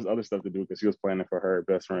all this other stuff to do because she was planning for her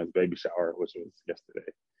best friend's baby shower, which was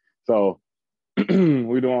yesterday. So we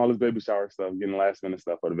doing all this baby shower stuff, getting last minute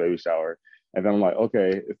stuff for the baby shower, and then I'm like,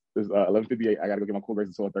 "Okay, it's 11:58. I got to go get my cool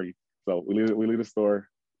grades at 12:30." So we leave the store,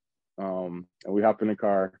 and we hop in the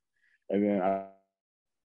car, and then I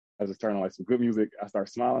just turn on like some good music. I start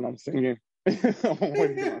smiling. I'm singing. I'm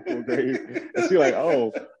waiting for my cool grades. And she like,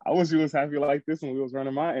 "Oh, I wish you was happy like this when we was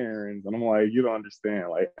running my errands." And I'm like, "You don't understand.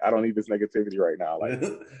 Like, I don't need this negativity right now. Like,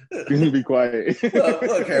 you need to be quiet." I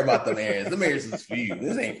don't care about the errands. The errands is for you.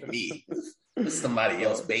 This ain't for me. This is somebody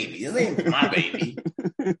else's baby. This ain't my baby.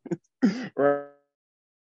 Right.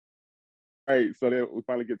 Right. So then we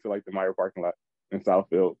finally get to like the Meyer parking lot in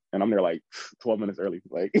Southfield, and I'm there like 12 minutes early.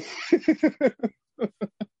 Like,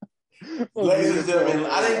 ladies and gentlemen,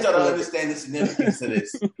 I think y'all don't understand the significance of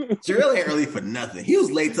this. Jarrell ain't early for nothing. He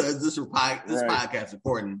was late to this podcast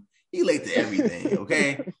recording. He late to everything,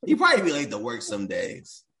 okay? He probably be late to work some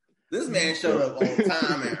days. This man showed up on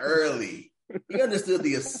time and early. He understood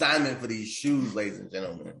the assignment for these shoes, ladies and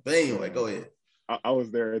gentlemen. But anyway, go ahead. I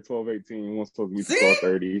was there at 12:18. We were supposed to meet at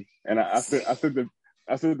 12:30, and I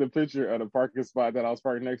sent the picture of the parking spot that I was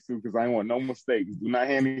parked next to because I didn't want no mistakes. Do not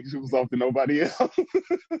hand these shoes off to nobody else.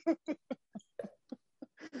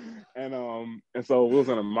 And so we was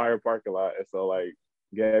in a Meyer parking lot, and so like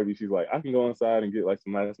Gabby, she's like, "I can go inside and get like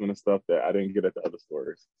some last minute stuff that I didn't get at the other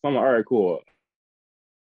stores." So I'm like, "All right, cool."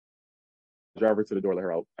 Drive her to the door, let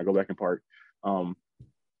her out. I go back and park. And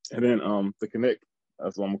then the Connect,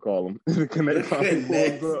 that's what I'm gonna call them. The Connect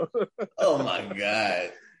pulls up. Oh my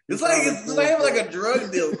God. It's not even like a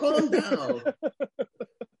drug deal. Calm down.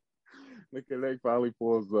 The Connect finally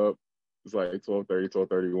pulls up. It's like 12:30,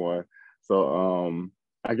 12:31. So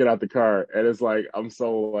I get out the car and it's like I'm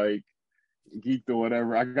so like geeked or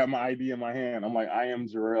whatever. I got my ID in my hand. I'm like, "I am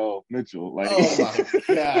Jarrell Mitchell." Like, oh my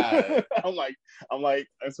God. I'm like,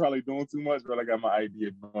 that's probably doing too much, but I got my ID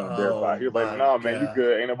and I want to verify. He was like, "No, man, you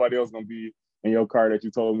good. Ain't nobody else gonna be in your car that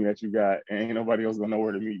you told me that you got, and ain't nobody else gonna know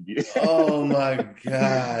where to meet you." Oh my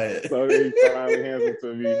God. So then he finally hands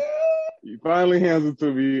it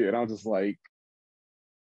to me. And I'm just like,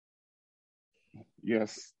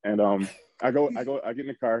 yes. And I get in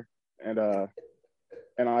the car and I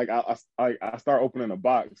start opening a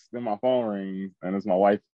box. Then my phone rings and it's my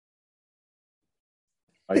wife.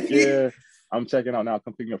 Like, "Yeah, I'm checking out now.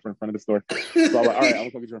 Come pick me up in front of the store." So I'm like, "All right, I'm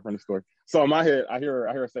gonna come get you in front of the store." So in my head, I hear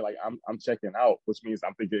her say like, I'm checking out," which means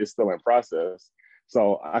I'm thinking it's still in process.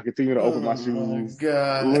 So I continue to open my shoes,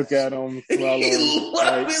 look at them, smell them. He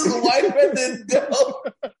left his wife at the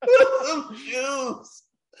door with some shoes,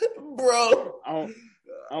 bro.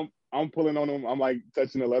 I'm pulling on them. I'm like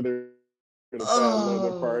touching the leather,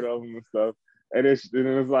 part of them and stuff. And then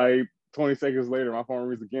it's like 20 seconds later, my phone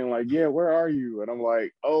rings again. Like, "Yeah, where are you?" And I'm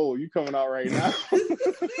like, "Oh, you coming out right now?"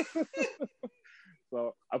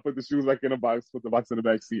 So I put the shoes back in the box, put the box in the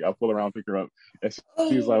back seat. I pull around, pick her up. And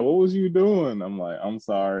she's like, "What was you doing?" I'm like, "I'm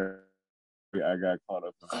sorry. I got caught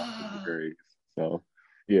up in my grades." So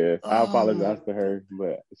yeah, I apologize to her,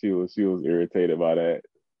 but she was irritated by that.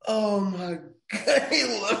 Oh my God, he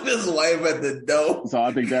left his wife at the door. So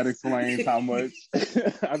I think that explains how much.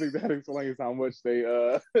 I think that explains how much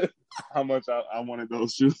how much I wanted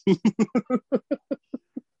those shoes.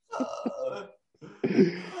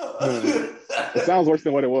 It sounds worse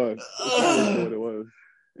than what it was.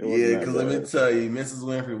 Yeah, because let me tell you, Mrs.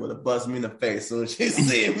 Winfrey would have busted me in the face as soon as she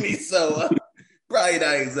seen me. So probably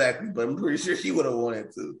not exactly, but I'm pretty sure she would have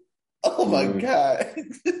wanted to. Oh my God.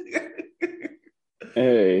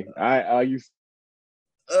 Hey, I used.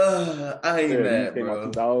 I ain't mad, came bro.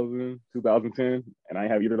 out 2010, and I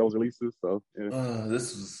have either of those releases. So yeah.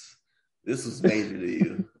 This was major to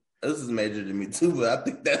you. This is major to me too, but I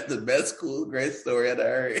think that's the best cool great story I've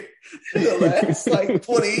heard in the last like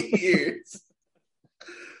 20 years.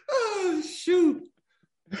 Oh shoot!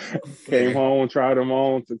 Came home, tried them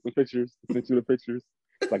on, took some pictures, sent you the pictures.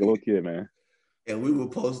 Like a little kid, man. And we will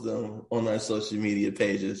post them on our social media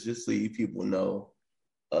pages just so you people know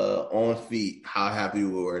on feet how happy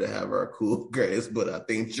we were to have our cool grays. But I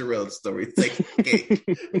think Jarrell's story takes cake.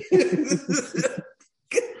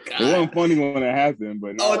 It wasn't funny when it happened,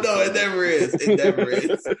 but no, it never is. It never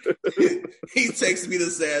is. He texts me the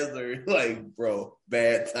Sandler like, "Bro,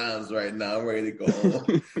 bad times right now. I'm ready to go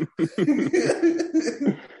home."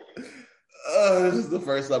 This is the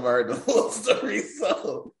first time I heard the whole story.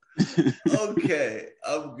 So, okay,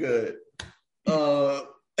 I'm good.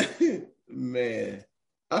 Man,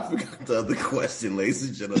 I forgot the other question, ladies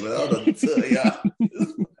and gentlemen. I don't know to tell y'all.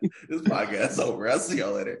 This podcast over. I'll see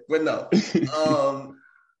y'all later. But no,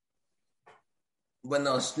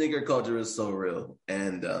 sneaker culture is so real.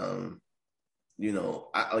 And, I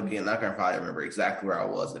can probably remember exactly where I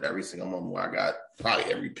was at every single moment where I got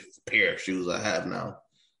probably every pair of shoes I have now.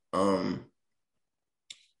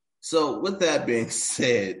 So with that being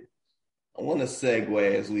said, I want to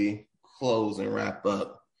segue as we close and wrap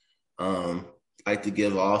up. I'd like to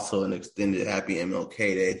give also an extended happy MLK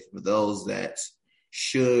Day for those that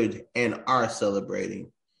should and are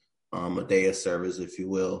celebrating a day of service, if you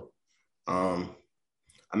will. I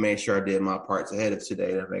made sure I did my parts ahead of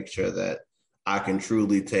today to make sure that I can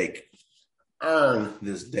truly earn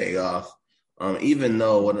this day off. Even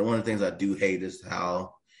though one of the things I do hate is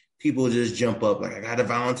how people just jump up like, I got to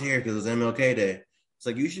volunteer because it's MLK Day. It's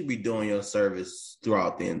like, you should be doing your service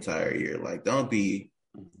throughout the entire year. Like, don't be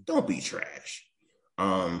trash.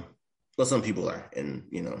 But some people are, and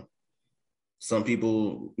some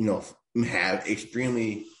people,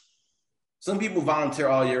 some people volunteer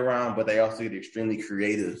all year round, but they also get extremely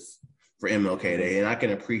creative for MLK Day, and I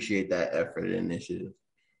can appreciate that effort and initiative.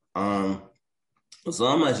 So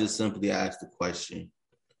I might just simply ask the question,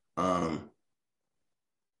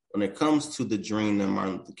 when it comes to the dream that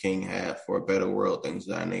Martin Luther King had for a better world, things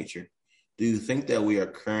of that nature, do you think that we are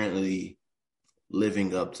currently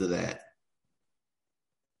living up to that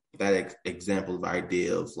example of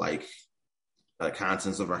idea of like by the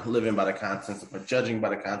contents of our living by the contents of our judging by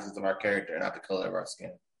the contents of our character, not the color of our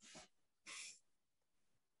skin?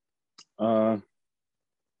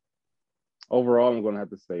 Overall, I'm going to have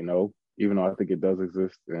to say no, even though I think it does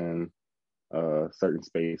exist in certain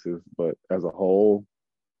spaces. But as a whole,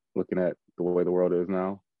 looking at the way the world is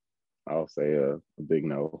now, I'll say a big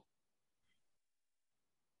no.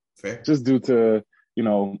 Fair. Just due to,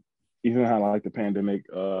 even how like the pandemic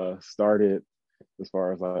started, as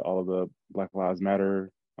far as like all of the Black Lives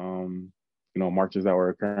Matter, marches that were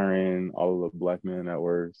occurring, all of the Black men that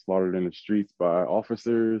were slaughtered in the streets by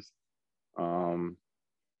officers. And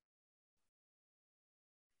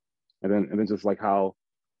then just like how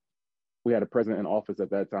we had a president in office at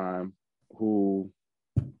that time who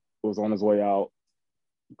was on his way out,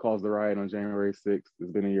 caused the riot on January 6th.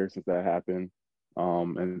 It's been a year since that happened.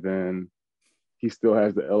 And then he still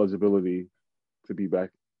has the eligibility to be back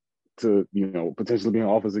to, potentially be in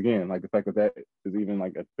office again. Like the fact that is even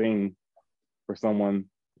like a thing for someone,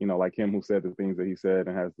 like him who said the things that he said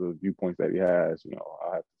and has the viewpoints that he has, I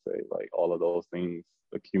have to say like all of those things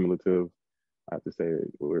accumulative. I have to say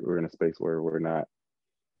we're in a space where we're not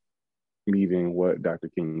meeting what Dr.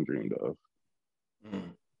 King dreamed of.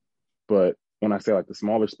 But when I say like the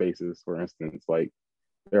smaller spaces, for instance, like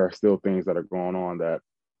there are still things that are going on that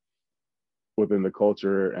within the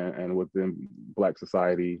culture and within Black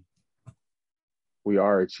society, we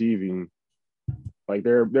are achieving. Like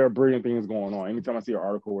there are brilliant things going on. Anytime I see an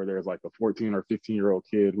article where there's like a 14 or 15-year-old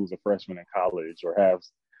kid who's a freshman in college or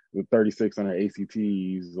has the 36 on their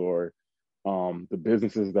ACTs, or the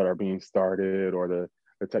businesses that are being started, or the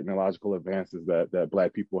technological advances that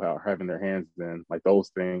Black people are having their hands in, like those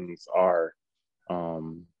things are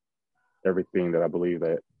everything that I believe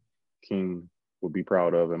that King would be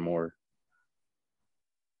proud of and more.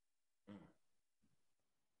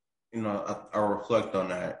 I reflect on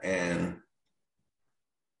that, and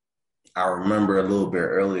I remember a little bit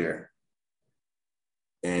earlier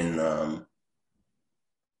in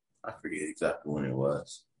I forget exactly when it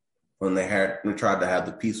was, when they tried to have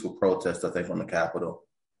the peaceful protest, I think, on the Capitol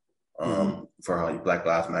for Black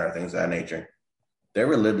Lives Matter, things of that nature. They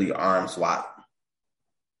were literally armed SWAT,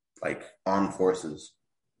 like armed forces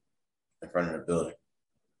in front of the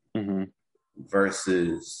building,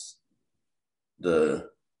 versus the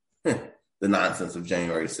nonsense of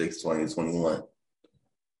January 6, 2021,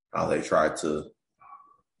 how they tried to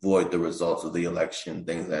void the results of the election,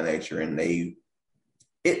 things of that nature. And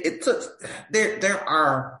there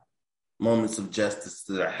are moments of justice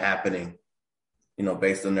that are happening,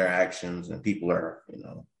 based on their actions, and people are,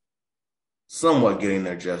 somewhat getting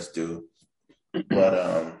their just due.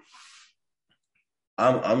 But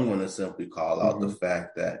I'm going to simply call out the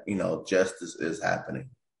fact that, justice is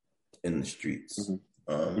happening in the streets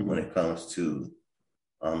when it comes to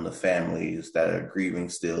the families that are grieving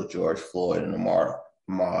still George Floyd and Ahmaud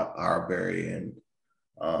Arbery. And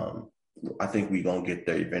I think we're going to get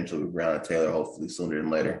there eventually with Breonna Taylor, hopefully sooner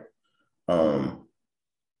than later. From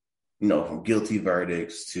guilty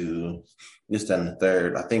verdicts to this, that, and the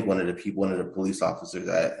third. I think one of the police officers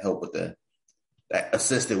that helped with that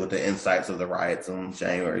assisted with the insights of the riots on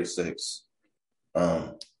January 6th.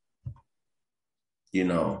 I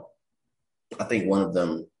think one of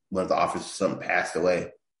the officers passed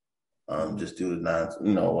away just due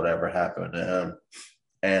to whatever happened to him.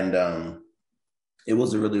 And it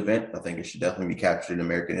was a real event. I think it should definitely be captured in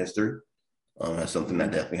American history. That's something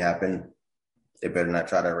that definitely happened. They better not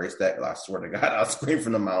try to erase that. I swear to God, I'll scream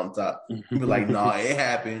from the mountaintop. Be like, no, it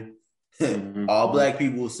happened. All black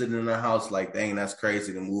people sitting in their house like, dang, that's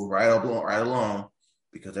crazy, to move right along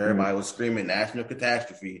because everybody was screaming national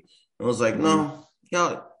catastrophe. And I was like, no,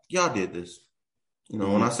 y'all did this.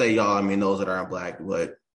 When I say y'all, I mean those that aren't black,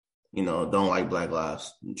 but don't like Black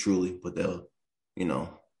lives truly, but they'll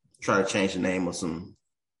try to change the name of some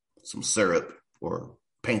syrup or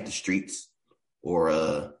paint the streets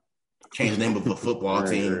or change the name of a football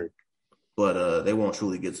team, but they won't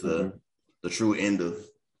truly get to the true end of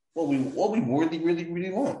what we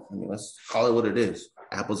really want. I mean, let's call it what it is.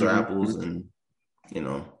 Apples are apples, and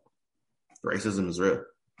racism is real.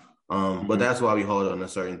 But that's why we hold on to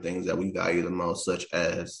certain things that we value the most, such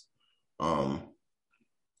as our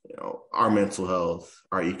mental health,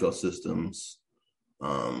 our ecosystems,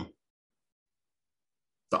 the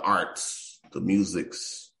arts, the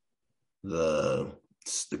musics, the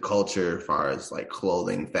culture, as far as like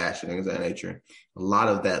clothing, fashion, things of that nature. A lot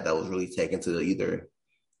of that was really taken to either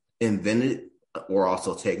invented or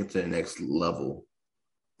also taken to the next level,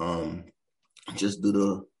 just due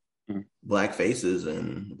to Black faces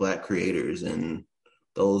and Black creators and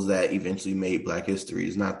those that eventually made Black history.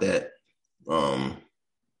 It's not that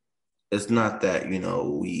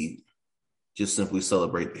we just simply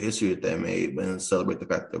celebrate the history that they made, but celebrate the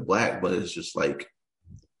fact that they're Black. But it's just like,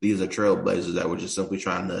 these are trailblazers that were just simply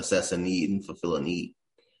trying to assess a need and fulfill a need.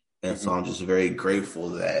 And so I'm just very grateful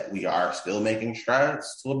that we are still making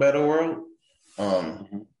strides to a better world.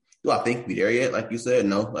 Do I think we're there yet? Like you said,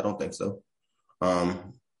 no, I don't think so.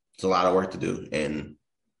 It's a lot of work to do. And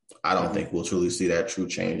I don't think we'll truly see that true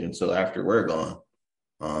change until after we're gone.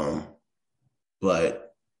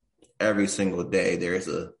 But every single day, there's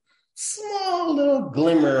a small little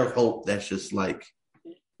glimmer of hope that's just like,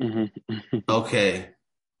 okay,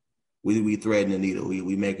 we threading the needle.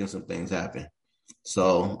 We making some things happen.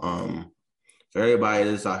 So for everybody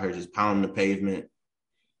that's out here just pounding the pavement,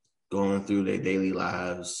 going through their daily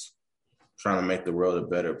lives, trying to make the world a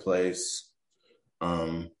better place,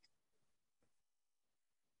 trying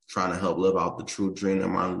to help live out the true dream that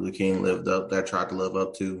Martin Luther King tried to live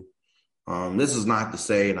up to. This is not to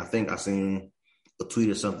say, and I think I seen a tweet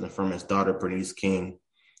or something from his daughter, Bernice King.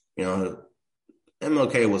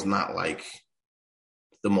 MLK was not like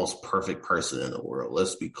the most perfect person in the world.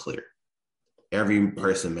 Let's be clear. Every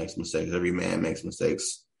person makes mistakes. Every man makes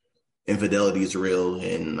mistakes. Infidelity is real,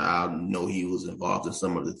 and I know he was involved in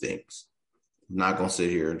some of the things. I'm not going to sit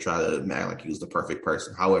here and try to act like he was the perfect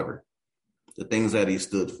person. However, the things that he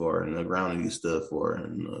stood for and the ground that he stood for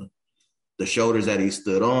and the shoulders that he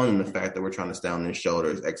stood on and the fact that we're trying to stand on his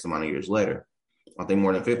shoulders X amount of years later, I think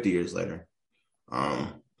more than 50 years later,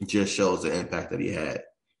 just shows the impact that he had.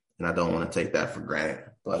 And I don't want to take that for granted.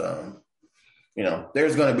 But,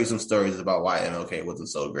 there's going to be some stories about why MLK wasn't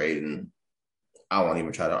so great. And I won't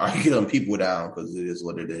even try to argue them people down because it is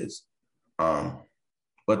what it is.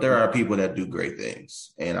 But there are people that do great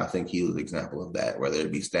things. And I think he was an example of that, whether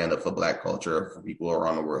it be stand up for Black culture or for people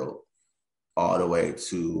around the world, all the way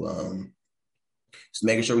to just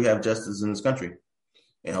making sure we have justice in this country.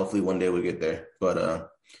 And hopefully one day we'll get there. But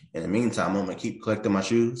in the meantime, I'm going to keep collecting my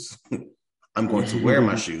shoes. I'm going to wear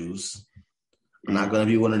my shoes. I'm not going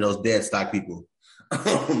to be one of those dead stock people.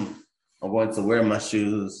 I'm going to wear my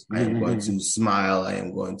shoes. I am going to smile. I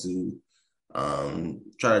am going to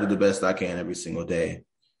try to do the best I can every single day.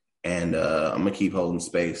 And I'm going to keep holding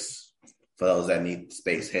space for those that need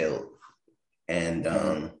space held. And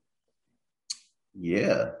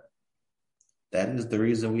that is the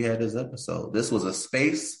reason we had this episode. This was a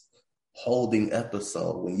space holding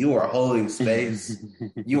episode. When you are holding space,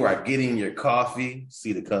 you are getting your coffee,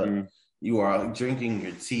 see the cup, you are drinking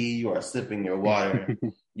your tea, you are sipping your water,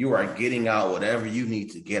 you are getting out whatever you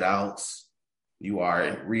need to get out, you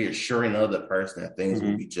are reassuring the other person that things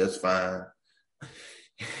will be just fine,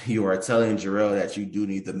 you are telling Jarrell that you do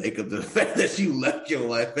need to make up the fact that you left your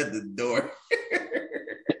wife at the door.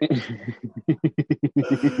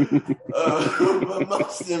 But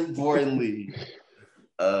most importantly,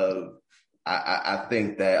 I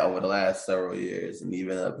think that over the last several years and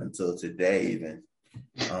even up until today,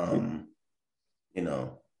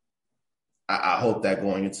 I hope that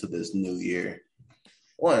going into this new year,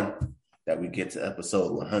 one, that we get to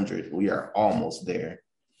episode 100. We are almost there.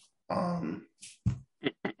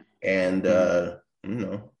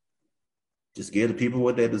 Just give the people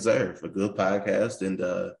what they deserve, a good podcast, and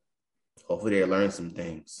hopefully they learn some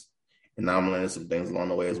things. And I'm learning some things along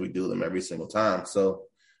the way as we do them every single time. So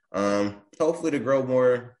Hopefully to grow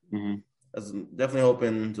more. Mm-hmm. I was definitely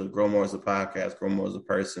hoping to grow more as a podcast, grow more as a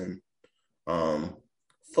person.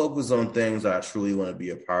 Focus on things I truly want to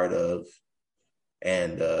be a part of,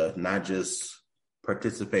 and not just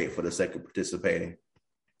participate for the sake of participating.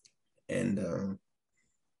 And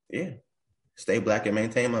yeah, stay black and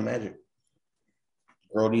maintain my magic.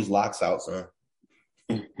 Grow these locks out, son.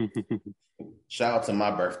 Shout out to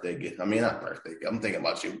my birthday gift. I mean, not birthday gift. I'm thinking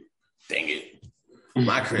about you. Dang it.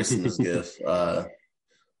 My Christmas gift.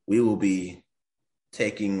 We will be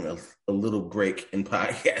taking a little break in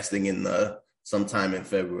podcasting in sometime in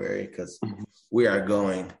February, because we are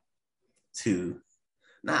going to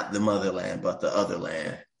not the motherland, but the other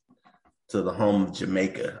land, to the home of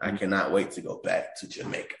Jamaica. I cannot wait to go back to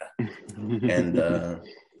Jamaica and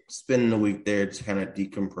spending a week there to kind of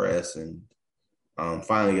decompress and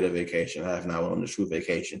finally get a vacation. I have not went on a true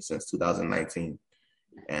vacation since 2019.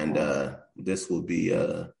 And this will be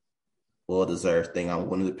a well-deserved thing. I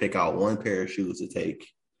wanted to pick out one pair of shoes to take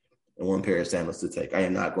and one pair of sandals to take. I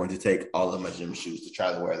am not going to take all of my gym shoes to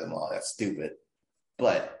try to wear them all. That's stupid.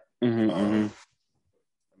 But I'm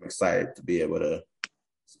excited to be able to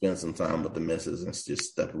spend some time with the missus and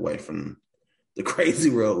just step away from the crazy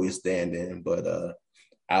world we stand in. But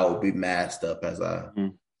I will be masked up as I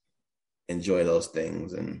enjoy those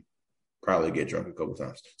things and probably get drunk a couple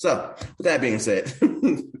times. So with that being said,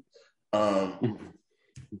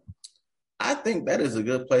 I think that is a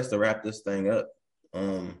good place to wrap this thing up.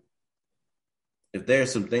 If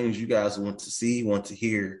there's some things you guys want to see, want to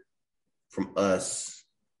hear from us,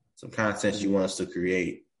 some content you want us to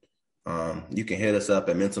create, you can hit us up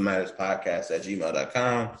at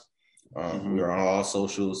mentalmatterspodcast@gmail.com. We're on all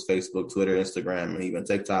socials, Facebook, Twitter, Instagram, and even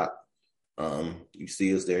TikTok. You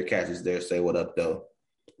see us there, catch us there, say what up, though.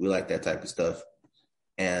 We like that type of stuff.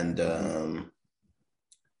 And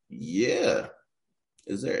yeah.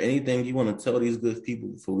 Is there anything you want to tell these good people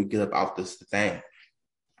before we get up off this thing?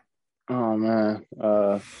 Oh, man.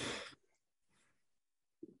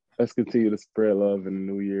 Let's continue to spread love in the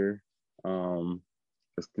new year.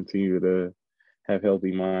 Let's continue to have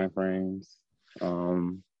healthy mind frames.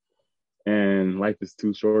 And life is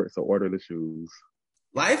too short, so order the shoes.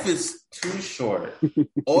 Life is too short.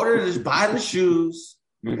 Order this, buy the shoes,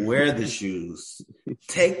 wear the shoes.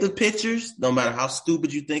 Take the pictures, no matter how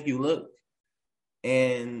stupid you think you look.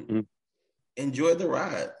 And enjoy the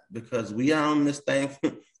ride, because we are on this thing.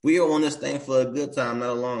 We are on this thing for a good time, not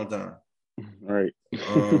a long time. Right.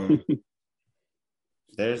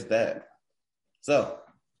 There's that. So,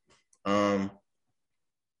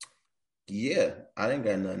 yeah, I didn't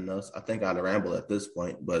got nothing else. I think I'd ramble at this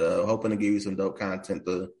point, but hoping to give you some dope content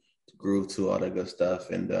to groove to, all that good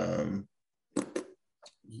stuff, and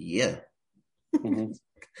yeah.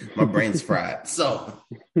 My brain's fried. So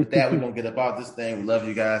with that, we're going to get about this thing. We love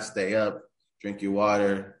you guys. Stay up. Drink your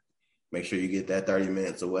water. Make sure you get that 30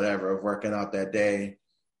 minutes or whatever of working out that day.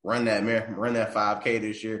 Run that 5K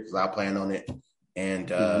this year, because I plan on it. And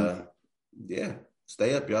yeah,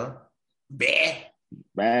 stay up, y'all. Bye.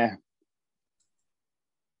 Bye.